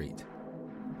 West Street.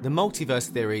 The multiverse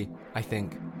theory, I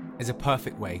think, is a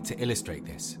perfect way to illustrate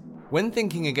this. When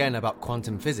thinking again about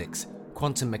quantum physics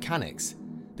quantum mechanics,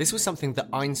 this was something that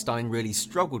Einstein really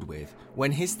struggled with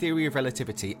when his theory of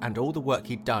relativity and all the work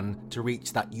he'd done to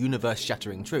reach that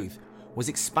universe-shattering truth was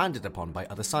expanded upon by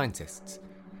other scientists.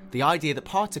 The idea that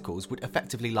particles would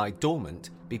effectively lie dormant,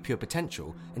 be pure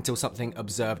potential, until something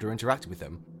observed or interacted with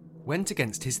them, went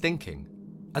against his thinking.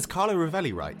 As Carlo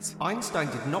Rovelli writes,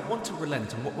 Einstein did not want to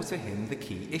relent on what was for him the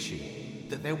key issue,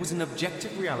 that there was an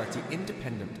objective reality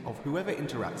independent of whoever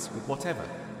interacts with whatever.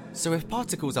 So if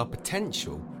particles are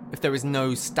potential, if there is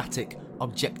no static,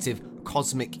 objective,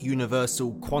 cosmic,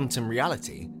 universal, quantum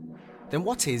reality, then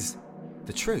what is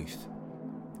the truth?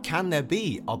 Can there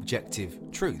be objective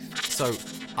truth? So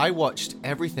I watched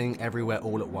Everything Everywhere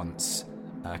All at Once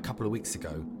a couple of weeks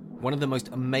ago, one of the most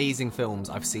amazing films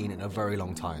I've seen in a very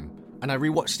long time. And I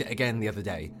rewatched it again the other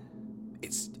day.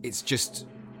 It's just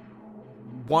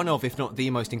one of, if not the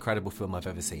most incredible film I've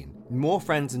ever seen. More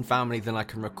friends and family than I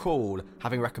can recall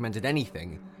having recommended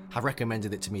anything have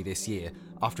recommended it to me this year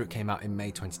after it came out in May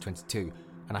 2022,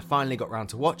 and I finally got round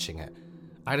to watching it.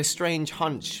 I had a strange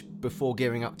hunch before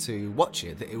gearing up to watch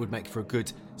it that it would make for a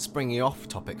good springy off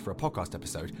topic for a podcast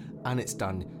episode, and it's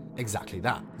done exactly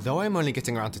that. Though I'm only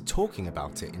getting around to talking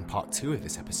about it in part 2 of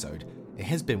this episode, it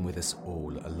has been with us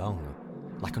all along,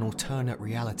 like an alternate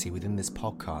reality within this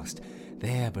podcast,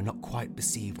 there but not quite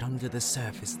perceived, under the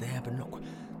surface, there but not quite...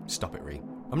 Stop it, Ree.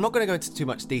 I'm not going to go into too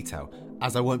much detail,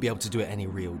 as I won't be able to do it any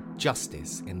real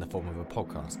justice in the form of a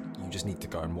podcast. You just need to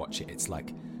go and watch it. It's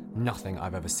like nothing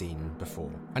I've ever seen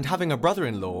before. And having a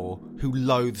brother-in-law who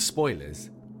loathes spoilers,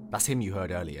 that's him you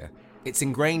heard earlier, it's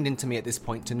ingrained into me at this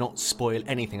point to not spoil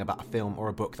anything about a film or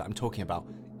a book that I'm talking about,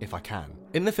 if I can.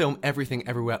 In the film Everything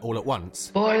Everywhere All at Once,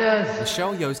 spoilers!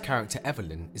 Michelle Yeoh's character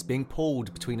Evelyn is being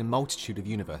pulled between a multitude of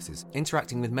universes,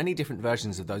 interacting with many different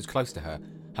versions of those close to her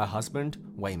husband,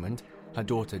 Waymond, her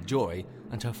daughter Joy,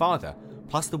 and her father,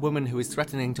 plus the woman who is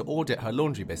threatening to audit her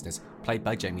laundry business, played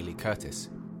by Jamie Lee Curtis.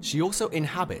 She also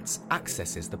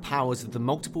accesses the powers of the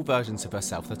multiple versions of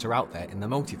herself that are out there in the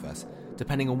multiverse,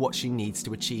 depending on what she needs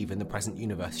to achieve in the present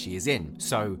universe she is in.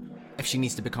 So, if she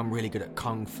needs to become really good at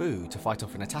kung fu to fight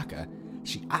off an attacker,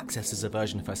 she accesses a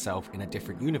version of herself in a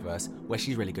different universe where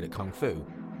she's really good at kung fu.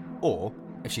 Or,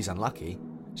 if she's unlucky,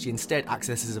 she instead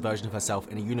accesses a version of herself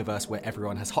in a universe where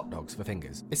everyone has hot dogs for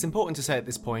fingers. It's important to say at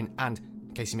this point, and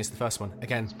in case you missed the first one,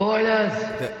 again, spoilers!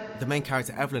 That the main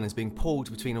character Evelyn is being pulled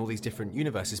between all these different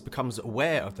universes, becomes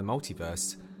aware of the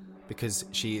multiverse because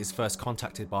she is first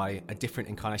contacted by a different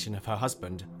incarnation of her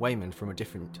husband, Waymond, from a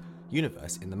different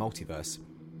universe in the multiverse.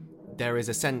 There is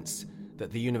a sense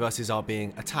that the universes are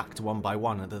being attacked one by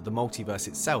one, and that the multiverse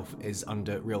itself is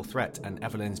under real threat, and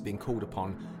Evelyn is being called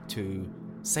upon to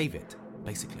save it,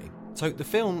 basically. So the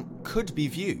film could be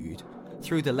viewed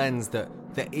through the lens that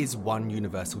there is one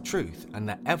universal truth, and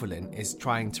that Evelyn is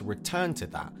trying to return to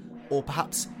that, or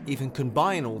perhaps even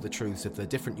combine all the truths of the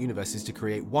different universes to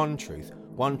create one truth,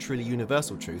 one truly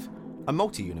universal truth, a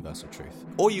multi-universal truth.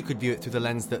 Or you could view it through the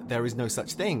lens that there is no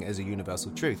such thing as a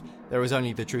universal truth. There is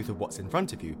only the truth of what's in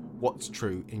front of you, what's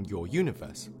true in your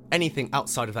universe. Anything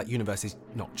outside of that universe is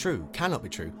not true, cannot be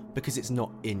true, because it's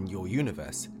not in your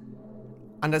universe.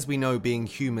 And as we know, being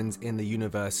humans in the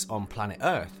universe on planet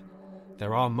Earth,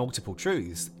 there are multiple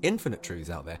truths, infinite truths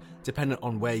out there, dependent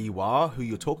on where you are, who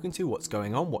you're talking to, what's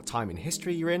going on, what time in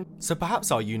history you're in. So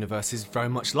perhaps our universe is very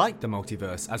much like the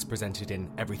multiverse as presented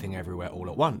in Everything Everywhere All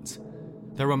at Once.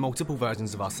 There are multiple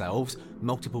versions of ourselves,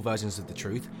 multiple versions of the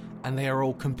truth, and they are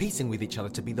all competing with each other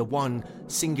to be the one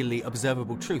singularly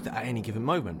observable truth at any given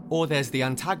moment. Or there's the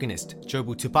antagonist,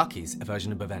 Jobu Tupaki's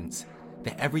version of events,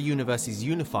 that every universe is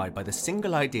unified by the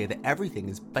single idea that everything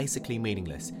is basically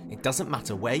meaningless. It doesn't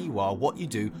matter where you are, what you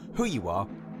do, who you are,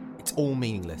 it's all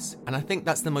meaningless. And I think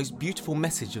that's the most beautiful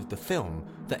message of the film,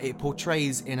 that it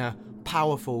portrays in a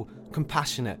powerful,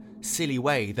 compassionate, silly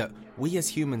way that we as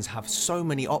humans have so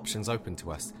many options open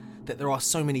to us, that there are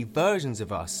so many versions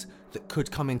of us that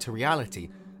could come into reality,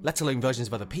 let alone versions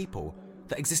of other people,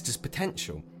 that exist as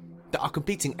potential, that are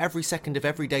competing every second of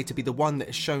every day to be the one that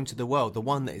is shown to the world, the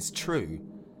one that is true.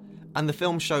 And the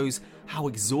film shows how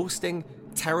exhausting,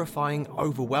 terrifying,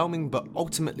 overwhelming, but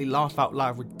ultimately laugh out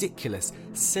loud ridiculous,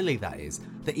 silly that is,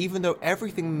 that even though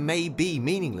everything may be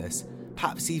meaningless,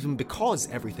 perhaps even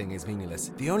because everything is meaningless,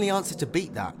 the only answer to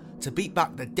beat that, to beat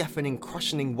back the deafening,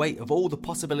 crushing weight of all the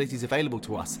possibilities available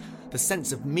to us, the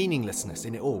sense of meaninglessness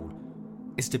in it all,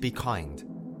 is to be kind,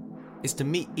 is to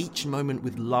meet each moment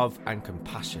with love and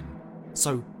compassion.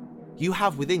 So, you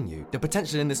have within you the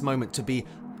potential in this moment to be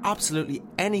absolutely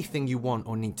anything you want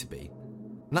or need to be.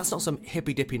 And that's not some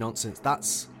hippy-dippy nonsense,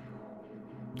 that's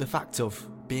the fact of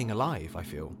being alive, I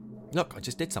feel. Look, I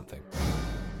just did something.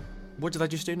 What did I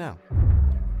just do now?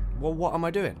 well, what am I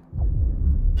doing?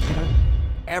 You know,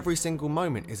 every single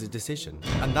moment is a decision,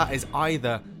 and that is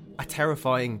either a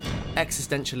terrifying,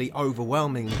 existentially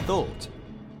overwhelming thought,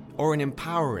 or an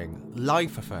empowering,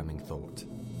 life-affirming thought.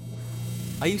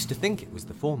 I used to think it was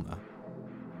the former,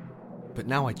 but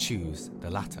now I choose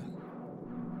the latter.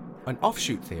 An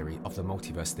offshoot theory of the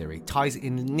multiverse theory ties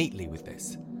in neatly with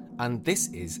this, and this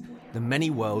is the many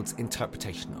worlds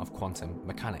interpretation of quantum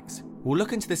mechanics. We'll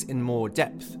look into this in more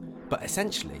depth, but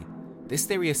essentially, this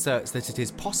theory asserts that it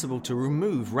is possible to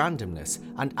remove randomness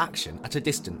and action at a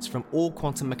distance from all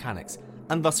quantum mechanics,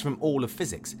 and thus from all of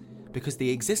physics, because the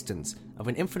existence of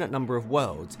an infinite number of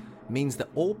worlds means that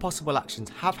all possible actions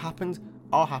have happened,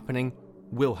 are happening,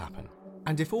 will happen.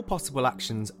 And if all possible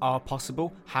actions are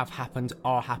possible, have happened,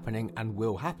 are happening, and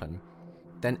will happen,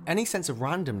 then any sense of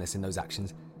randomness in those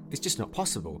actions is just not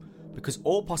possible, because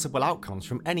all possible outcomes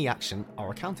from any action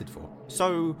are accounted for.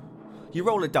 So, you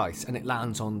roll a dice and it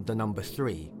lands on the number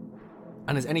 3.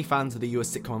 And as any fans of the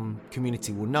US sitcom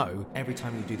community will know, every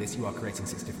time you do this, you are creating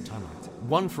 6 different timelines.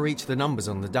 1 for each of the numbers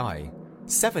on the die.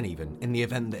 7 even, in the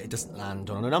event that it doesn't land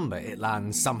on a number, it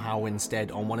lands somehow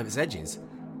instead on one of its edges.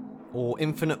 Or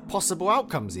infinite possible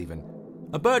outcomes even.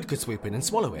 A bird could swoop in and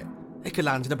swallow it. It could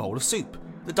land in a bowl of soup.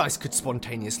 The dice could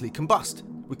spontaneously combust.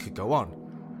 We could go on.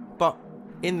 But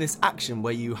in this action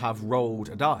where you have rolled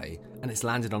a die and it's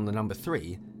landed on the number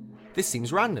 3, this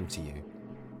seems random to you.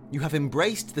 You have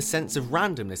embraced the sense of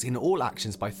randomness in all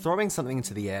actions by throwing something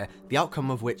into the air, the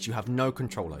outcome of which you have no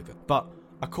control over. But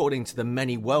according to the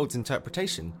many worlds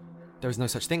interpretation, there is no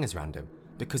such thing as random,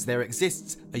 because there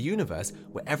exists a universe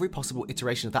where every possible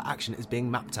iteration of that action is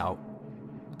being mapped out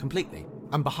completely.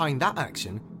 And behind that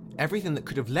action, everything that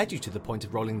could have led you to the point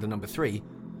of rolling the number 3,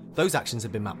 those actions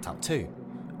have been mapped out too.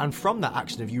 And from that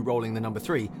action of you rolling the number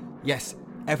 3, yes,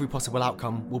 every possible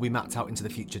outcome will be mapped out into the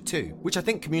future too, which I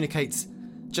think communicates,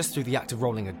 just through the act of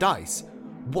rolling a dice,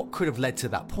 what could have led to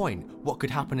that point, what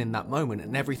could happen in that moment,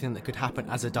 and everything that could happen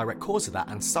as a direct cause of that,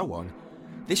 and so on.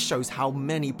 This shows how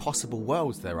many possible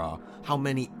worlds there are, how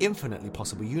many infinitely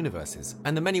possible universes.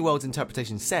 And the many worlds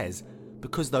interpretation says,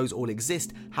 because those all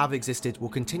exist, have existed, will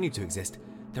continue to exist,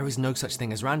 there is no such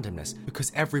thing as randomness,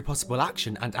 because every possible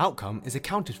action and outcome is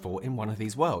accounted for in one of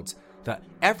these worlds. That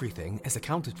everything is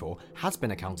accounted for, has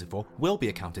been accounted for, will be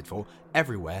accounted for,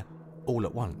 everywhere, all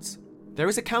at once. There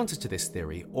is a counter to this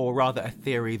theory, or rather a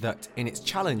theory that, in its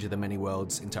challenge of the many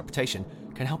worlds interpretation,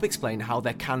 can help explain how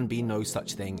there can be no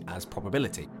such thing as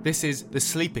probability. This is the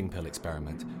sleeping pill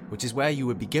experiment, which is where you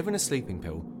would be given a sleeping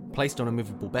pill, placed on a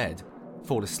movable bed,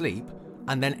 fall asleep,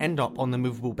 and then end up on the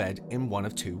movable bed in one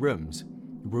of 2 rooms,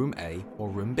 room A or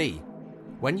room B.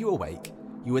 When you awake,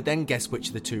 you would then guess which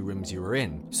of the 2 rooms you are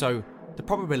in. So, the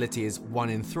probability is 1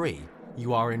 in 3.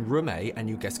 You are in room A and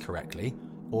you guess correctly,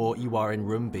 or you are in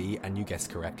room B and you guess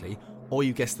correctly, or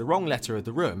you guess the wrong letter of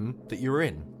the room that you're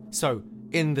in. So,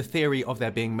 in the theory of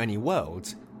there being many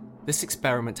worlds, this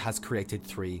experiment has created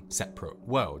 3 separate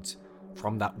worlds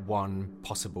from that one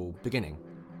possible beginning.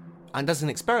 And as an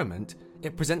experiment,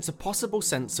 it presents a possible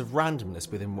sense of randomness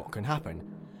within what can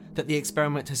happen, that the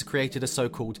experiment has created a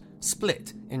so-called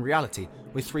split in reality,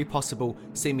 with 3 possible,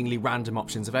 seemingly random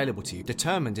options available to you,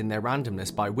 determined in their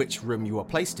randomness by which room you are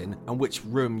placed in and which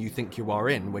room you think you are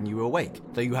in when you awake,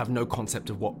 though you have no concept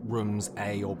of what rooms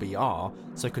A or B are,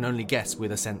 so can only guess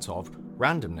with a sense of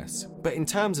randomness. But in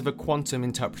terms of a quantum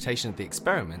interpretation of the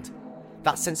experiment,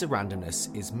 that sense of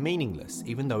randomness is meaningless,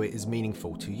 even though it is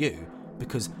meaningful to you,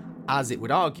 because, as it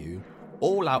would argue,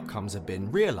 all outcomes have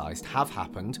been realised, have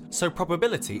happened, so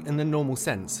probability in the normal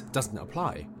sense doesn't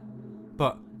apply.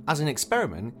 But as an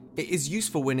experiment, it is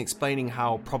useful when explaining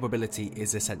how probability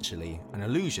is essentially an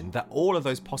illusion, that all of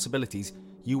those possibilities,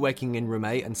 you waking in room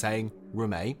A and saying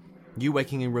room A, you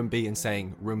waking in room B and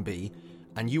saying room B,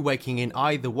 and you waking in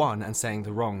either one and saying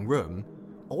the wrong room,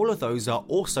 all of those are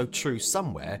also true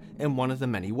somewhere in one of the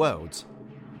many worlds.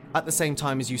 At the same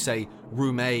time as you say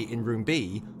room A in room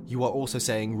B, you are also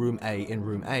saying room A in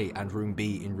room A and room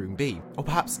B in room B. Or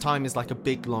perhaps time is like a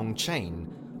big long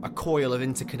chain, a coil of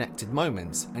interconnected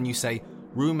moments, and you say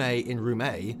room A in room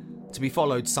A, to be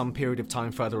followed some period of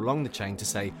time further along the chain to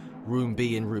say room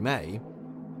B in room A,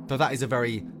 though that is a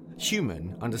very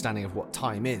human understanding of what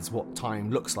time is, what time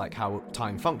looks like, how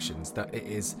time functions, that it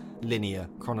is linear,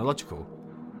 chronological,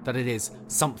 that it is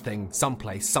something,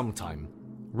 someplace, sometime,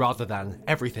 rather than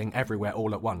everything, everywhere,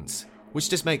 all at once. Which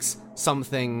just makes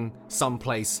something,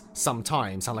 someplace,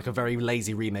 sometime sound like a very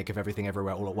lazy remake of Everything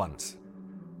Everywhere All at Once.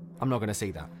 I'm not going to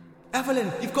see that. Evelyn,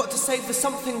 you've got to save the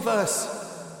something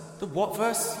verse. The what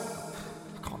verse?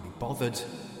 I can't be bothered.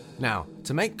 Now,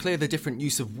 to make clear the different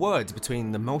use of words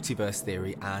between the multiverse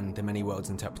theory and the many worlds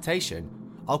interpretation,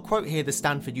 I'll quote here the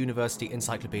Stanford University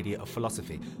Encyclopedia of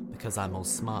Philosophy, because I'm all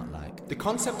smart-like. The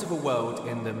concept of a world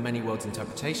in the many worlds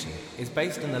interpretation is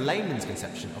based on the layman's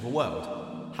conception of a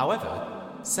world. However,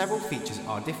 several features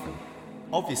are different.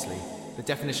 Obviously, the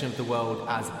definition of the world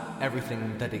as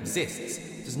everything that exists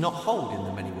does not hold in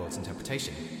the many worlds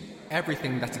interpretation.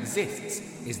 Everything that exists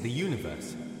is the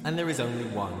universe, and there is only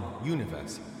one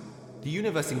universe. The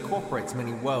universe incorporates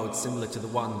many worlds similar to the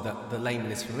one that the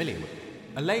layman is familiar with.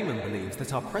 A layman believes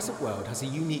that our present world has a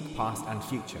unique past and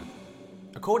future.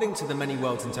 According to the many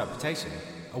worlds interpretation,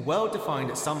 a world defined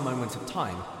at some moment of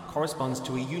time corresponds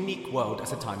to a unique world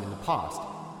at a time in the past,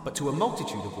 but to a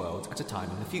multitude of worlds at a time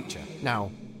in the future.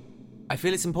 Now, I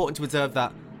feel it's important to observe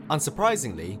that,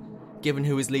 unsurprisingly, given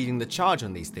who is leading the charge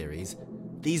on these theories,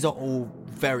 these are all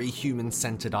very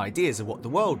human-centered ideas of what the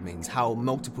world means, how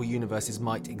multiple universes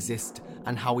might exist,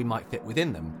 and how we might fit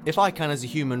within them. If I can, as a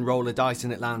human, roll a dice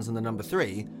and it lands on the number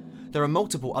 3, there are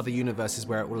multiple other universes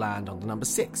where it will land on the number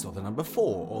 6, or the number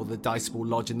 4, or the dice will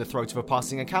lodge in the throat of a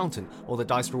passing accountant, or the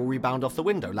dice will rebound off the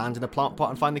window, land in a plant pot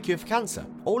and find the cure for cancer.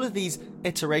 All of these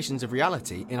iterations of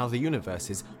reality in other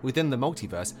universes within the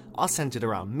multiverse are centered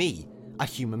around me, a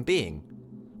human being.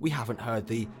 We haven't heard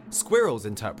the squirrel's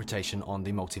interpretation on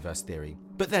the multiverse theory.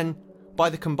 But then,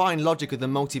 by the combined logic of the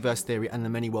multiverse theory and the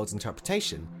many worlds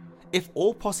interpretation, if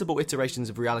all possible iterations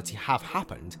of reality have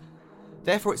happened,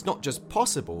 therefore it's not just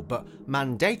possible, but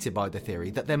mandated by the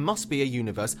theory that there must be a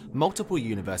universe, multiple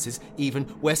universes, even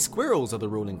where squirrels are the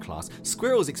ruling class,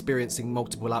 squirrels experiencing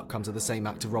multiple outcomes of the same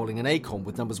act of rolling an acorn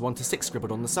with numbers 1 to 6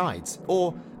 scribbled on the sides.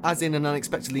 Or, as in an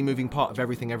unexpectedly moving part of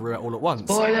Everything Everywhere All at Once,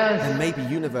 there may be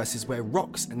universes where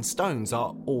rocks and stones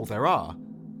are all there are.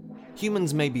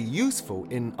 Humans may be useful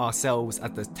in ourselves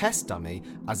as the test dummy,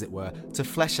 as it were, to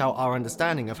flesh out our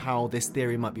understanding of how this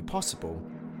theory might be possible.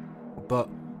 But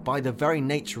by the very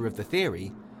nature of the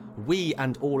theory, we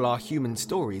and all our human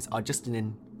stories are just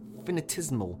an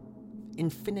infinitesimal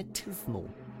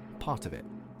part of it.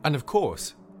 And of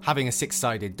course, having a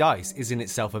 6-sided dice is in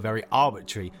itself a very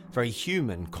arbitrary, very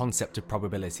human concept of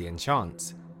probability and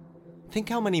chance. Think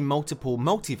how many multiple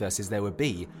multiverses there would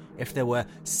be if there were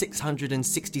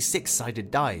 666-sided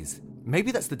dice.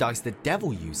 Maybe that's the dice the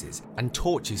devil uses and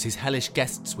tortures his hellish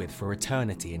guests with for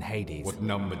eternity in Hades. What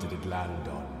number did it land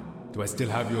on? Do I still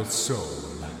have your soul?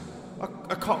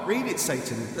 I can't read it,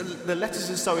 Satan. The letters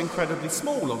are so incredibly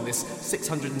small on this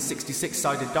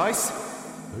 666-sided dice.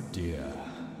 Oh dear.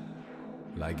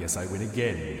 Well, I guess I win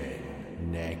again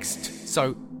then. Next.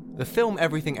 So, the film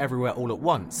Everything Everywhere All at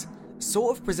Once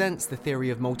sort of presents the theory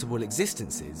of multiple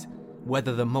existences,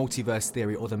 whether the multiverse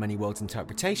theory or the many worlds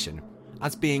interpretation,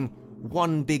 as being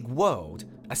one big world,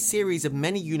 a series of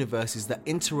many universes that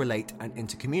interrelate and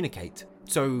intercommunicate.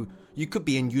 So, you could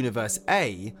be in Universe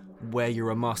A, where you're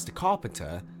a master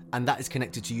carpenter, and that is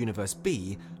connected to Universe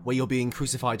B, where you're being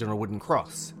crucified on a wooden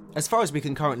cross. As far as we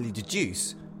can currently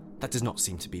deduce, that does not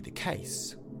seem to be the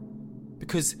case.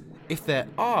 Because if there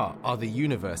are other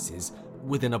universes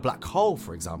within a black hole,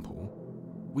 for example,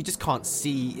 we just can't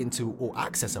see into or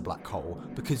access a black hole,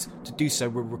 because to do so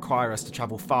would require us to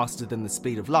travel faster than the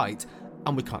speed of light,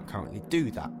 and we can't currently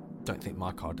do that. Don't think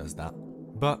my car does that.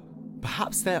 But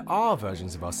perhaps there are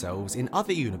versions of ourselves in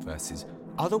other universes,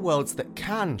 other worlds that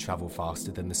can travel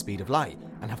faster than the speed of light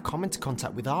and have come into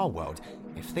contact with our world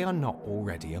if they are not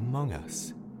already among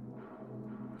us.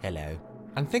 Hello.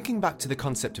 And thinking back to the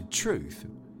concept of truth,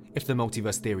 if the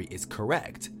multiverse theory is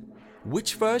correct,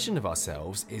 which version of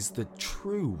ourselves is the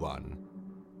true one?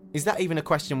 Is that even a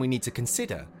question we need to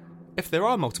consider? If there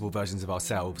are multiple versions of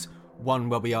ourselves, one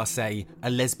where we are, say, a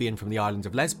lesbian from the island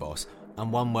of Lesbos,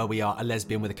 and one where we are a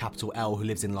lesbian with a capital L who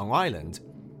lives in Long Island,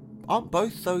 aren't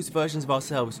both those versions of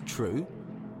ourselves true?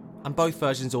 And both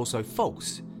versions also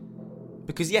false?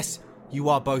 Because yes, you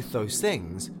are both those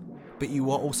things, but you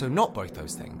are also not both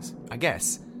those things, I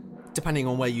guess, depending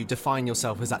on where you define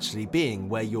yourself as actually being,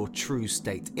 where your true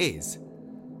state is.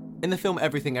 In the film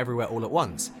Everything Everywhere All at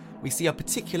Once, we see a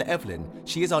particular Evelyn.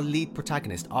 She is our lead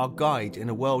protagonist, our guide in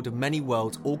a world of many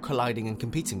worlds all colliding and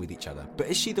competing with each other. But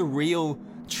is she the real,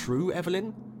 true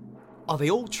Evelyn? Are they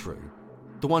all true?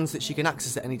 The ones that she can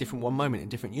access at any different one moment in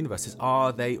different universes,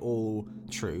 are they all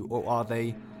true, or are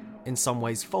they in some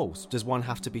ways false? Does one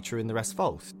have to be true and the rest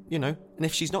false? You know, and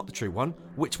if she's not the true one,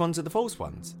 which ones are the false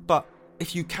ones? But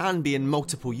if you can be in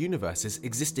multiple universes,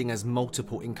 existing as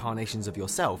multiple incarnations of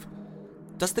yourself,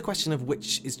 does the question of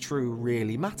which is true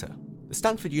really matter? The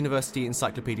Stanford University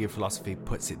Encyclopedia of Philosophy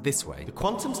puts it this way: the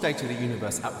quantum state of the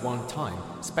universe at one time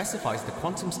specifies the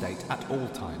quantum state at all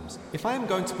times. If I am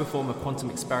going to perform a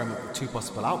quantum experiment with two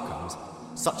possible outcomes,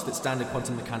 such that standard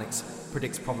quantum mechanics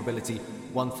predicts probability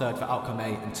 1/3 for outcome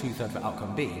A and 2/3 for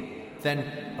outcome B, then,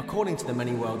 according to the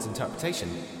many worlds interpretation,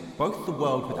 both the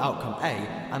world with outcome A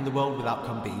and the world with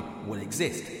outcome B will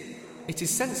exist. It is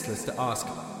senseless to ask,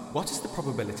 what is the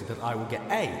probability that I will get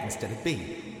A instead of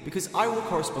B? Because I will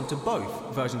correspond to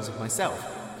both versions of myself,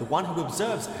 the one who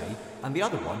observes A and the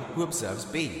other one who observes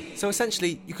B. So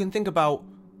essentially, you can think about,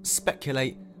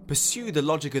 speculate, pursue the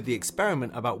logic of the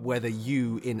experiment about whether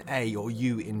you in A or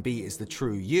you in B is the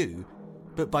true you,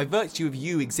 but by virtue of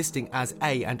you existing as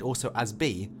A and also as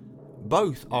B,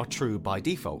 both are true by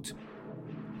default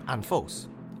and false.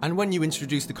 And when you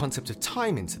introduce the concept of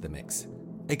time into the mix,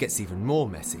 it gets even more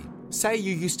messy. Say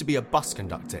you used to be a bus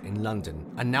conductor in London,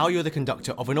 and now you're the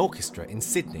conductor of an orchestra in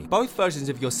Sydney. Both versions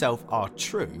of yourself are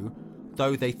true,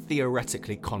 though they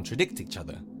theoretically contradict each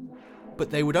other.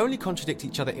 But they would only contradict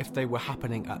each other if they were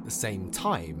happening at the same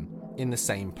time, in the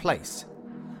same place.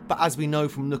 But as we know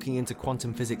from looking into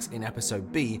quantum physics in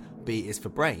episode B, B is for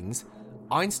brains,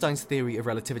 Einstein's theory of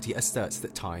relativity asserts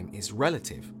that time is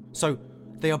relative. So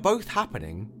they are both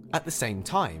happening at the same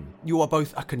time. You are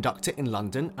both a conductor in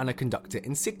London and a conductor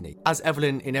in Sydney. As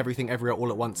Evelyn in Everything Everywhere All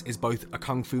at Once is both a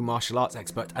kung fu martial arts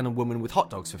expert and a woman with hot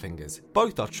dogs for fingers.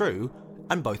 Both are true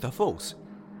and both are false.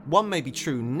 One may be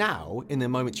true now, in the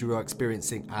moment you are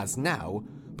experiencing as now,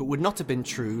 but would not have been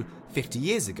true 50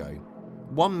 years ago.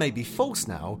 One may be false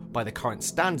now, by the current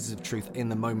standards of truth in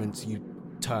the moment you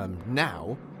term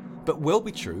now, but will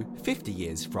be true 50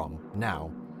 years from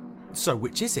now. So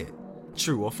which is it?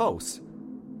 True or false?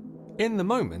 In the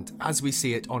moment, as we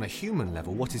see it on a human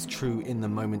level, what is true in the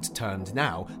moment termed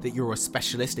now, that you're a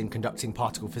specialist in conducting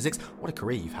particle physics, what a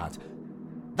career you've had.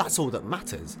 That's all that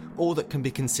matters, all that can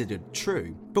be considered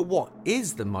true. But what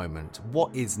is the moment?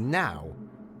 What is now?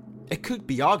 It could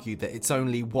be argued that it's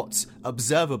only what's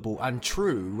observable and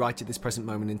true right at this present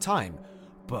moment in time.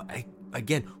 But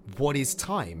again, what is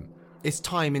time? Is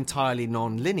time entirely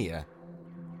non-linear?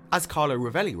 As Carlo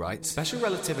Rovelli writes, special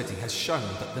relativity has shown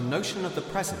that the notion of the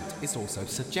present is also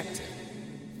subjective.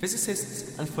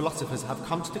 Physicists and philosophers have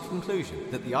come to the conclusion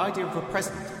that the idea of a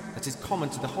present that is common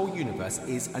to the whole universe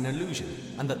is an illusion,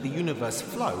 and that the universe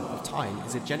flow of time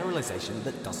is a generalization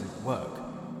that doesn't work.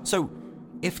 So,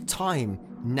 if time,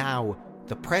 now,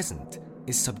 the present,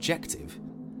 is subjective,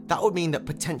 that would mean that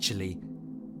potentially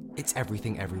it's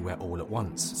everything everywhere all at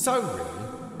once. So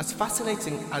really, as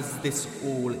fascinating as this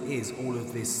all is, all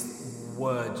of this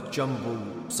word jumble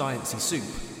sciencey soup,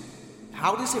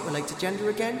 how does it relate to gender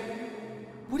again?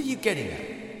 What are you getting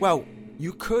at? Well,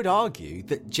 you could argue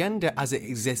that gender as it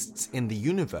exists in the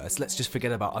universe, let's just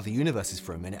forget about other universes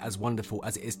for a minute, as wonderful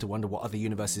as it is to wonder what other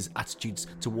universes' attitudes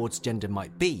towards gender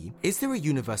might be. Is there a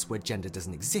universe where gender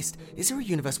doesn't exist? Is there a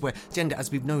universe where gender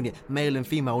as we've known it, male and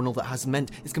female and all that has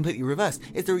meant, is completely reversed?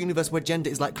 Is there a universe where gender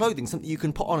is like clothing, something you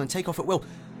can put on and take off at will?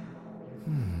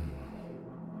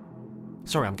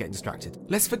 Sorry, I'm getting distracted.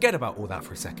 Let's forget about all that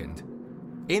for a second.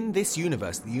 In this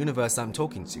universe, the universe I'm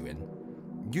talking to in,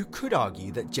 you could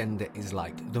argue that gender is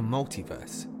like the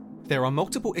multiverse. There are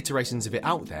multiple iterations of it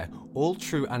out there, all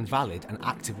true and valid and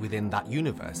active within that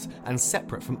universe, and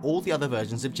separate from all the other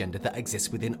versions of gender that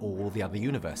exist within all the other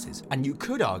universes. And you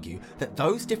could argue that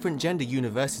those different gender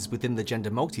universes within the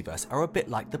gender multiverse are a bit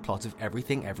like the plot of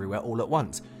Everything Everywhere All at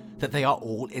Once, that they are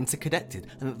all interconnected,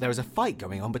 and that there is a fight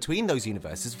going on between those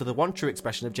universes for the one true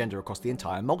expression of gender across the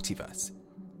entire multiverse.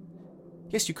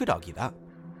 Yes, you could argue that.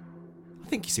 I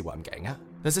think you see what I'm getting at.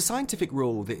 There's a scientific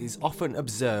rule that is often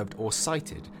observed or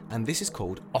cited, and this is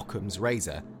called Occam's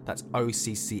razor. That's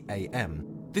O-C-C-A-M.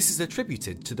 This is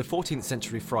attributed to the 14th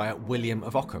century friar William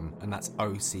of Ockham, and that's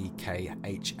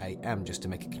O-C-K-H-A-M, just to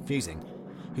make it confusing,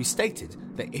 who stated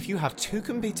that if you have two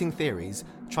competing theories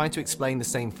trying to explain the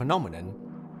same phenomenon,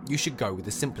 you should go with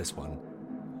the simplest one.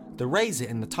 The razor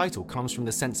in the title comes from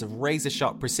the sense of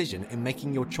razor-sharp precision in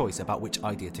making your choice about which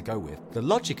idea to go with. The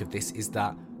logic of this is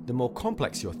that the more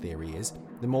complex your theory is,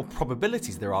 the more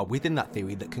probabilities there are within that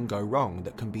theory that can go wrong,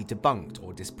 that can be debunked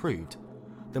or disproved.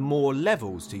 The more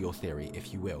levels to your theory,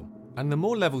 if you will. And the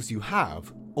more levels you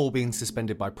have, all being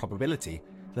suspended by probability,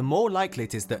 the more likely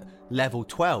it is that level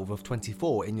 12 of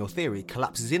 24 in your theory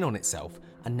collapses in on itself,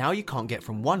 and now you can't get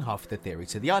from one half of the theory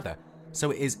to the other,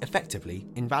 so it is effectively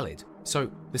invalid.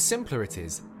 So the simpler it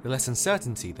is, the less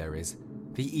uncertainty there is,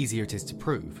 the easier it is to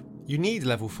prove. You need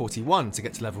level 41 to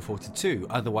get to level 42,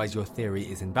 otherwise your theory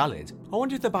is invalid. I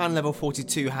wonder if the band level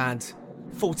 42 had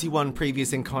 41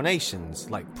 previous incarnations,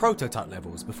 like prototype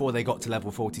levels, before they got to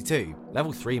level 42.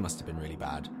 Level 3 must have been really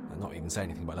bad. I'm not even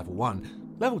saying anything about level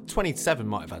 1. Level 27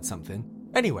 might have had something.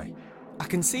 Anyway, I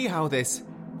can see how this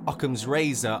Occam's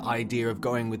razor idea of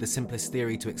going with the simplest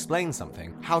theory to explain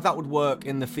something, how that would work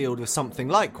in the field of something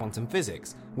like quantum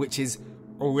physics, which is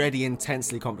already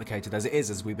intensely complicated as it is,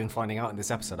 as we've been finding out in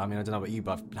this episode. I mean, I don't know about you,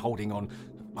 but I've been holding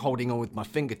on with my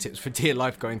fingertips for dear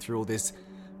life going through all this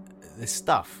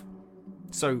stuff.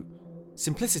 So,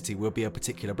 simplicity will be a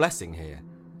particular blessing here.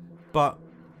 But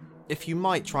if you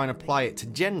might try and apply it to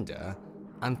gender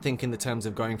and think in the terms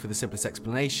of going for the simplest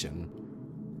explanation,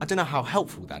 I don't know how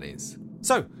helpful that is.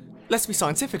 So, let's be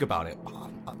scientific about it.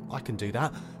 I can do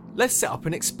that. Let's set up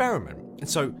an experiment. And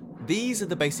so, these are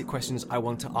the basic questions I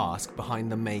want to ask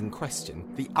behind the main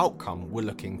question, the outcome we're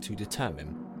looking to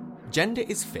determine. Gender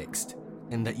is fixed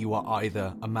in that you are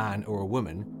either a man or a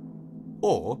woman,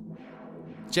 or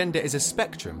gender is a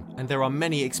spectrum and there are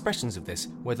many expressions of this,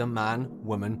 whether man,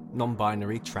 woman,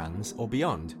 non-binary, trans, or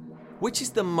beyond. Which is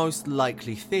the most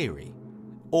likely theory?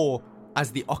 Or,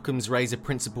 as the Occam's razor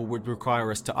principle would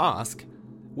require us to ask,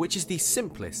 which is the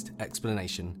simplest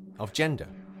explanation of gender?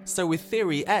 So with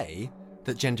theory A,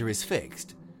 that gender is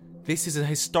fixed, this is a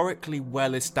historically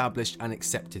well-established and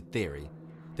accepted theory.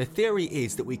 The theory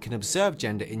is that we can observe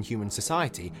gender in human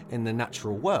society, in the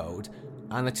natural world,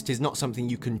 and that it is not something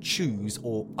you can choose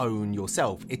or own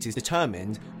yourself. It is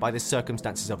determined by the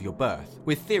circumstances of your birth.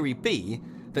 With theory B,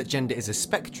 that gender is a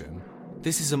spectrum,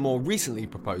 this is a more recently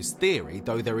proposed theory,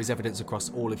 though there is evidence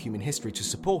across all of human history to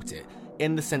support it,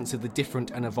 in the sense of the different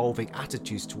and evolving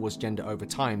attitudes towards gender over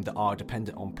time that are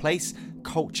dependent on place,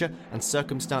 culture, and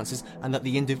circumstances, and that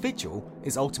the individual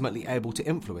is ultimately able to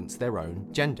influence their own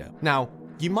gender. Now,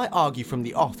 you might argue from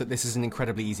the off that this is an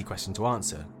incredibly easy question to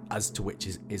answer, as to which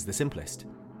is the simplest.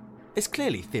 It's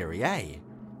clearly theory A.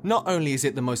 Not only is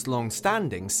it the most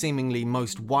long-standing, seemingly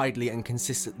most widely and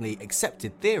consistently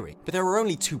accepted theory, but there are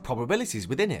only two probabilities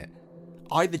within it.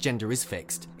 Either gender is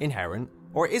fixed, inherent,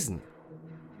 or it isn't.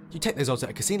 You take those odds at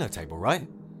a casino table, right?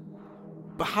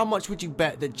 But how much would you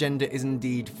bet that gender is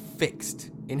indeed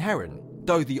fixed, inherent?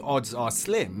 Though the odds are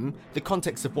slim, the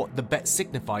context of what the bet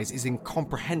signifies is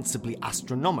incomprehensibly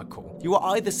astronomical. You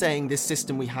are either saying this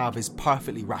system we have is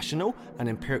perfectly rational and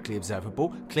empirically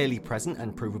observable, clearly present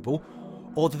and provable,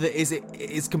 or that it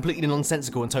is completely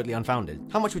nonsensical and totally unfounded.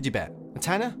 How much would you bet? A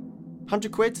tenner? 100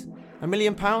 quid? £1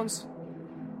 million?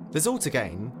 There's all to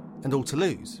gain and all to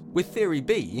lose. With theory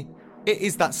B, it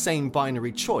is that same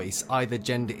binary choice, either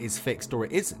gender is fixed or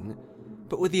it isn't,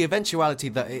 but with the eventuality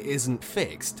that it isn't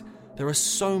fixed, there are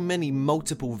so many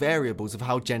multiple variables of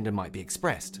how gender might be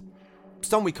expressed.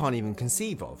 Some we can't even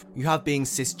conceive of. You have being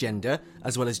cisgender,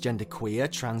 as well as genderqueer,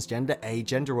 transgender,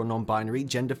 agender or non-binary,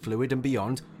 gender fluid and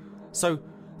beyond. So,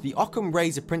 the Occam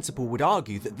razor principle would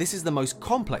argue that this is the most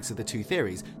complex of the two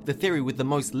theories, the theory with the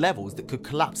most levels that could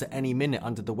collapse at any minute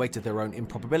under the weight of their own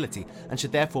improbability, and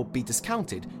should therefore be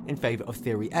discounted in favour of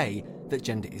theory A, that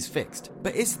gender is fixed.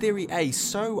 But is theory A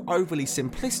so overly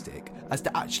simplistic as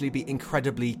to actually be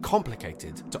incredibly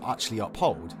complicated to actually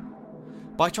uphold?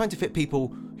 By trying to fit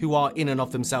people who are in and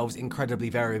of themselves incredibly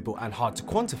variable and hard to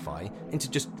quantify into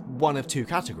just one of two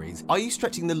categories, are you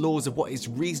stretching the laws of what is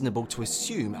reasonable to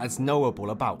assume as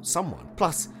knowable about someone?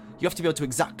 Plus, you have to be able to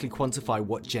exactly quantify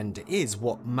what gender is,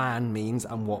 what man means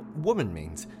and what woman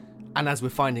means. And as we're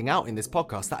finding out in this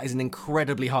podcast, that is an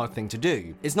incredibly hard thing to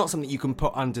do. It's not something you can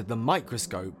put under the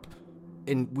microscope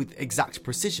with exact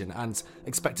precision and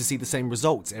expect to see the same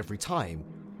results every time.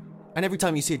 And every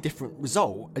time you see a different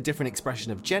result, a different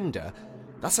expression of gender,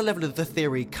 that's a level of the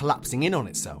theory collapsing in on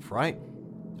itself, right?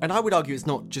 And I would argue it's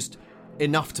not just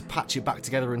enough to patch it back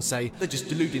together and say they're just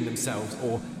deluding themselves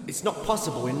or it's not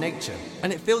possible in nature.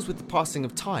 And it feels with the passing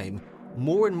of time,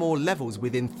 more and more levels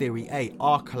within theory A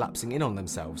are collapsing in on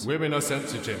themselves. Women are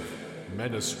sensitive,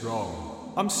 men are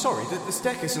strong. I'm sorry, the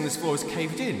staircase on this floor is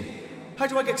caved in. How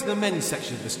do I get to the men's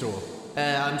section of the store?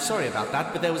 I'm sorry about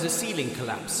that, but there was a ceiling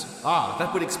collapse. Ah,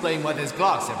 that would explain why there's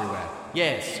glass everywhere.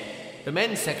 Yes, the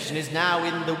men's section is now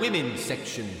in the women's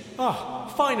section. Ah,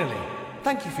 finally.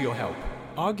 Thank you for your help.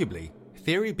 Arguably,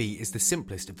 theory B is the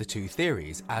simplest of the two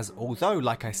theories, as although,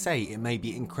 like I say, it may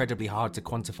be incredibly hard to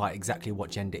quantify exactly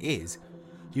what gender is,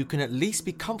 you can at least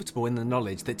be comfortable in the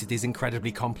knowledge that it is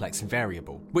incredibly complex and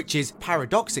variable, which is,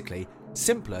 paradoxically,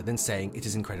 simpler than saying it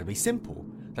is incredibly simple,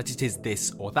 that it is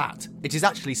this or that. It is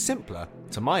actually simpler,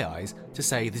 to my eyes, to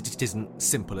say that it isn't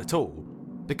simple at all,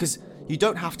 because you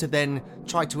don't have to then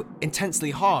try to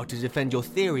intensely hard to defend your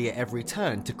theory at every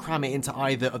turn to cram it into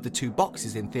either of the two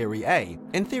boxes in theory A.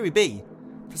 In theory B,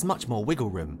 there's much more wiggle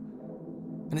room.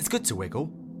 And it's good to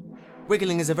wiggle.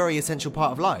 Wiggling is a very essential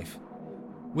part of life.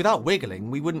 Without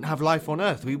wiggling, we wouldn't have life on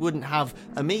Earth. We wouldn't have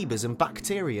amoebas and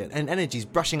bacteria and energies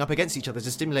brushing up against each other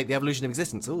to stimulate the evolution of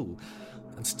existence. Ooh,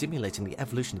 and stimulating the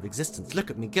evolution of existence. Look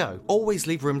at me go. Always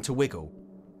leave room to wiggle.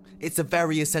 It's a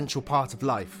very essential part of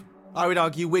life. I would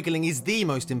argue wiggling is the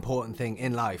most important thing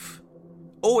in life.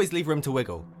 Always leave room to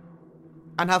wiggle.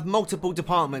 And have multiple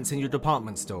departments in your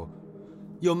department store.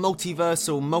 Your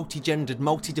multiversal, multi-gendered,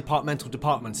 multi-departmental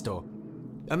department store.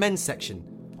 A men's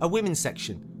section, a women's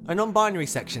section, a non-binary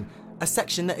section, a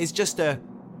section that is just a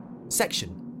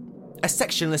section. A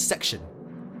sectionless section.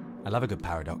 I love a good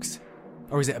paradox.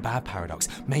 Or is it a bad paradox?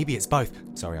 Maybe it's both.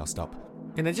 Sorry, I'll stop.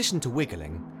 In addition to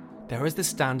wiggling, there is the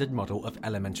standard model of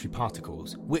elementary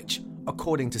particles, which,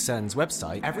 according to CERN's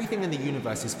website, everything in the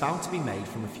universe is found to be made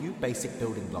from a few basic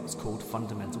building blocks called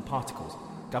fundamental particles,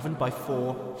 governed by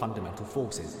 4 fundamental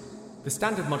forces. The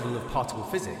standard model of particle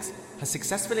physics has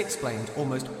successfully explained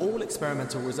almost all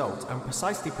experimental results and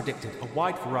precisely predicted a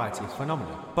wide variety of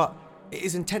phenomena. But it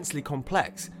is intensely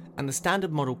complex, and the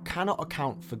standard model cannot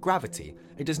account for gravity.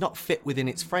 It does not fit within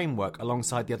its framework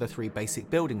alongside the other 3 basic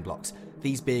building blocks,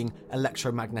 these being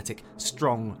electromagnetic,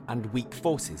 strong and weak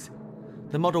forces.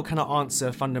 The model cannot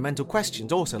answer fundamental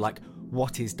questions also, like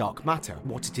what is dark matter,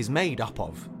 what it is made up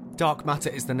of. Dark matter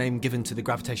is the name given to the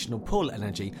gravitational pull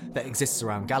energy that exists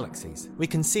around galaxies. We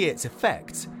can see its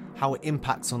effects, how it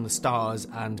impacts on the stars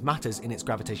and matters in its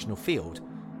gravitational field,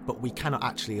 but we cannot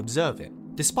actually observe it.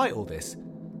 Despite all this,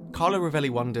 Carlo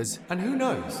Rovelli wonders, and who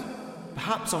knows,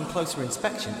 perhaps on closer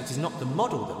inspection it is not the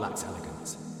model that lacks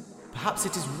elegance. Perhaps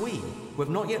it is we who have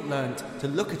not yet learned to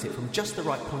look at it from just the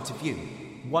right point of view,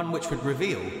 one which would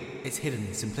reveal its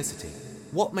hidden simplicity.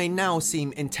 What may now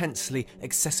seem intensely,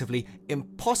 excessively,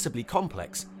 impossibly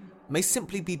complex may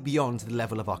simply be beyond the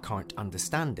level of our current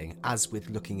understanding, as with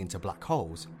looking into black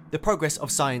holes. The progress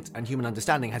of science and human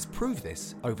understanding has proved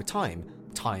this over time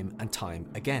and time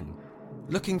again.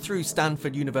 Looking through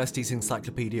Stanford University's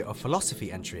Encyclopedia of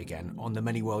Philosophy entry again on the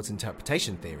many worlds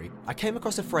interpretation theory, I came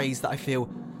across a phrase that I feel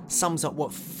sums up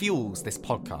what fuels this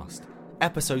podcast.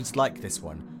 Episodes like this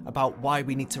one, about why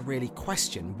we need to really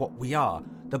question what we are,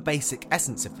 the basic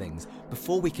essence of things,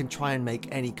 before we can try and make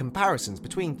any comparisons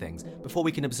between things, before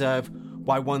we can observe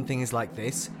why one thing is like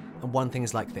this and one thing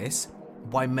is like this,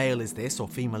 why male is this or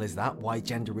female is that, why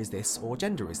gender is this or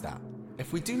gender is that.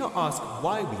 If we do not ask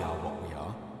why we are what we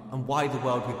are, and why the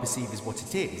world we perceive is what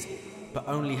it is, but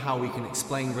only how we can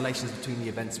explain relations between the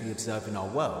events we observe in our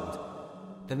world,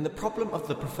 then the problem of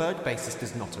the preferred basis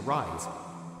does not arise.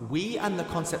 We and the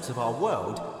concepts of our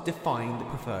world define the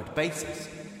preferred basis.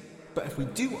 But if we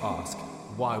do ask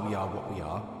why we are what we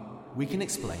are, we can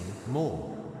explain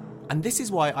more. And this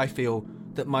is why I feel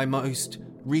that my most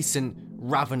recent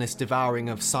ravenous devouring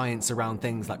of science around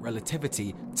things like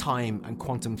relativity, time and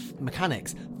quantum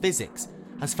mechanics, physics,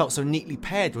 has felt so neatly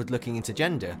paired with looking into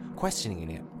gender, questioning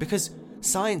it. Because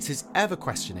science is ever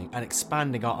questioning and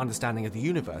expanding our understanding of the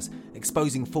universe,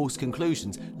 exposing false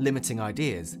conclusions, limiting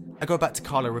ideas. I go back to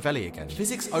Carlo Rovelli again.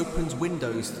 Physics opens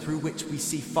windows through which we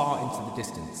see far into the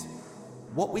distance.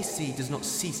 What we see does not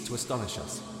cease to astonish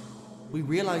us. We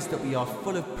realise that we are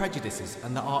full of prejudices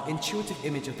and that our intuitive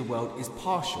image of the world is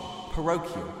partial,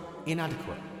 parochial,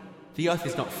 inadequate. The Earth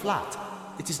is not flat,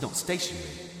 it is not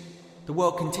stationary. The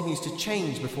world continues to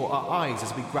change before our eyes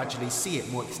as we gradually see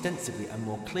it more extensively and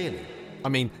more clearly. I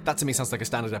mean, that to me sounds like a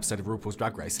standard episode of RuPaul's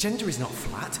Drag Race. Gender is not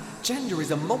flat. Gender is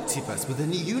a multiverse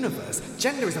within a universe.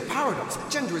 Gender is a paradox.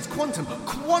 Gender is quantum.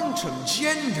 Quantum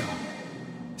gender!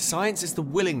 Science is the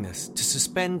willingness to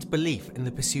suspend belief in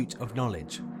the pursuit of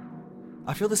knowledge.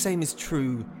 I feel the same is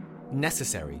true,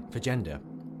 necessary for gender.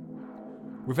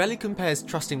 Rovelli compares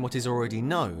trusting what is already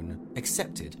known,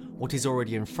 accepted, what is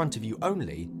already in front of you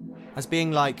only, as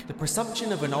being like the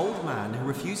presumption of an old man who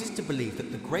refuses to believe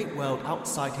that the great world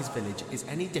outside his village is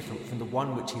any different from the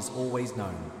one which he's always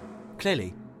known.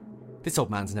 Clearly, this old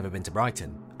man's never been to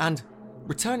Brighton. And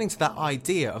returning to that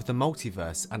idea of the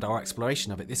multiverse and our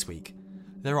exploration of it this week,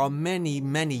 there are many,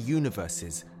 many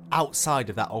universes outside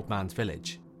of that old man's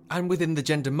village. And within the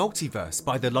gender multiverse,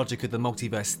 by the logic of the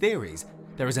multiverse theories,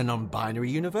 there is a non-binary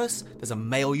universe, there's a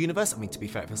male universe. I mean, to be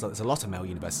fair, it feels like there's a lot of male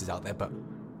universes out there, but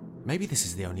maybe this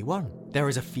is the only one. There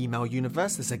is a female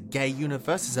universe, there's a gay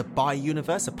universe, there's a bi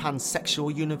universe, a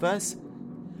pansexual universe.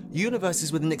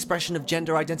 Universes with an expression of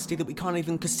gender identity that we can't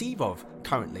even conceive of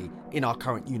currently in our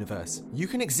current universe. You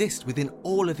can exist within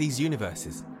all of these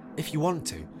universes, if you want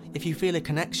to, if you feel a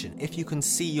connection, if you can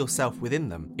see yourself within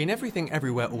them. In Everything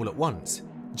Everywhere All at Once,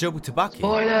 Jobu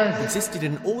Tupaki existed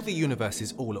in all the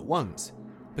universes all at once,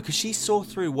 because she saw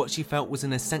through what she felt was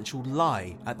an essential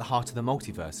lie at the heart of the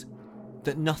multiverse,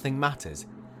 that nothing matters.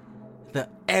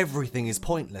 that everything is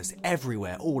pointless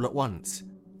everywhere all at once.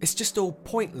 It's just all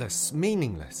pointless,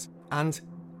 meaningless. And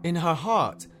in her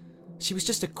heart, she was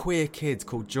just a queer kid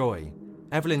called Joy,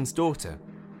 Evelyn's daughter,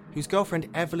 whose girlfriend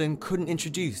Evelyn couldn't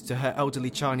introduce to her elderly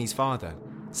Chinese father,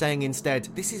 saying instead,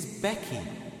 "This is Becky.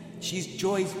 She's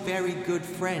Joy's very good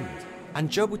friend." And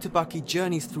Jobu Tupaki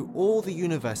journeys through all the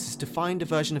universes to find a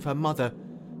version of her mother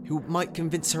who might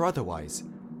convince her otherwise,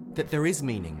 that there is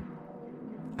meaning.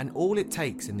 And all it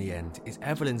takes in the end is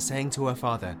Evelyn saying to her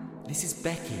father, "This is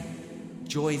Becky,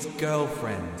 Joy's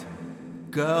girlfriend."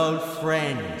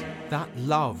 Girlfriend! That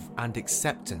love and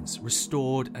acceptance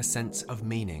restored a sense of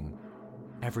meaning.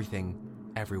 Everything,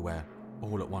 everywhere,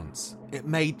 all at once. It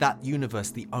made that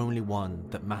universe the only one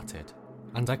that mattered.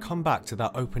 And I come back to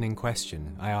that opening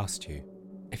question I asked you.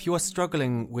 If you are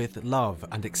struggling with love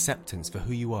and acceptance for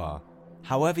who you are,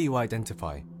 however you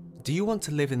identify, do you want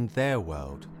to live in their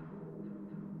world?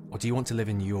 Or do you want to live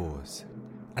in yours?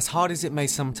 As hard as it may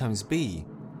sometimes be,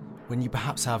 when you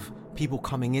perhaps have people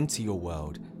coming into your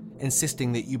world,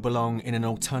 insisting that you belong in an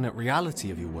alternate reality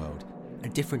of your world, a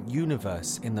different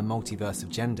universe in the multiverse of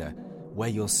gender, where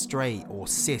you're straight or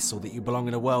cis, or that you belong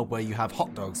in a world where you have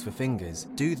hot dogs for fingers,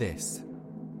 do this.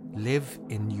 Live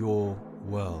in your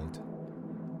world.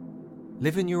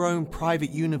 Live in your own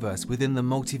private universe within the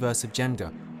multiverse of gender,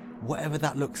 whatever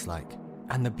that looks like.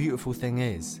 And the beautiful thing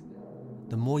is,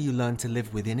 the more you learn to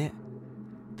live within it,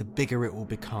 the bigger it will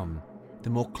become, the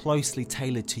more closely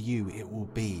tailored to you it will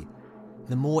be,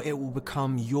 the more it will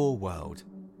become your world,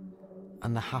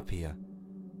 and the happier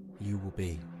you will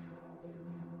be.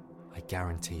 I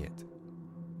guarantee it.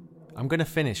 I'm going to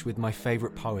finish with my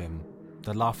favourite poem,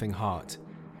 The Laughing Heart,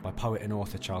 by poet and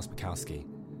author Charles Bukowski.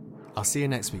 I'll see you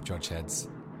next week, Drudgeheads.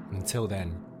 Until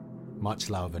then, much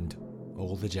love and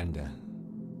all the gender.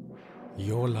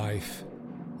 Your life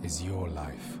is your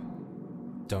life.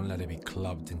 Don't let it be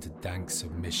clubbed into dank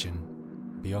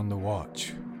submission. Be on the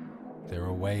watch. There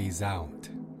are ways out.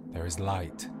 There is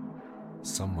light.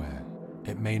 Somewhere.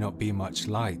 It may not be much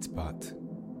light, but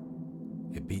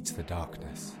it beats the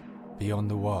darkness. Be on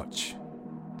the watch.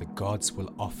 The gods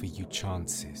will offer you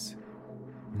chances.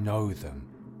 Know them.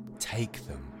 Take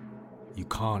them. You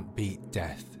can't beat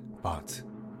death, but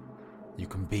you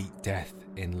can beat death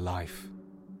in life.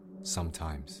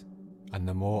 Sometimes. And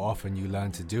the more often you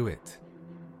learn to do it,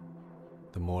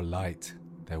 the more light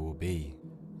there will be.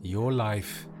 Your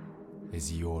life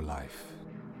is your life.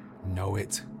 Know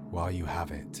it while you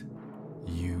have it.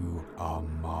 You are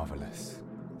marvelous.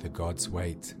 The gods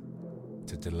wait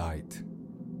to delight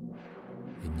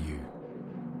in you.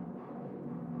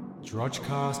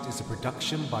 Drudgecast is a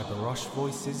production by Barosh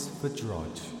Voices for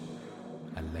Drudge,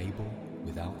 a label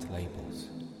without labels.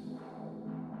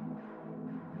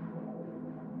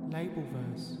 Label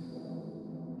verse.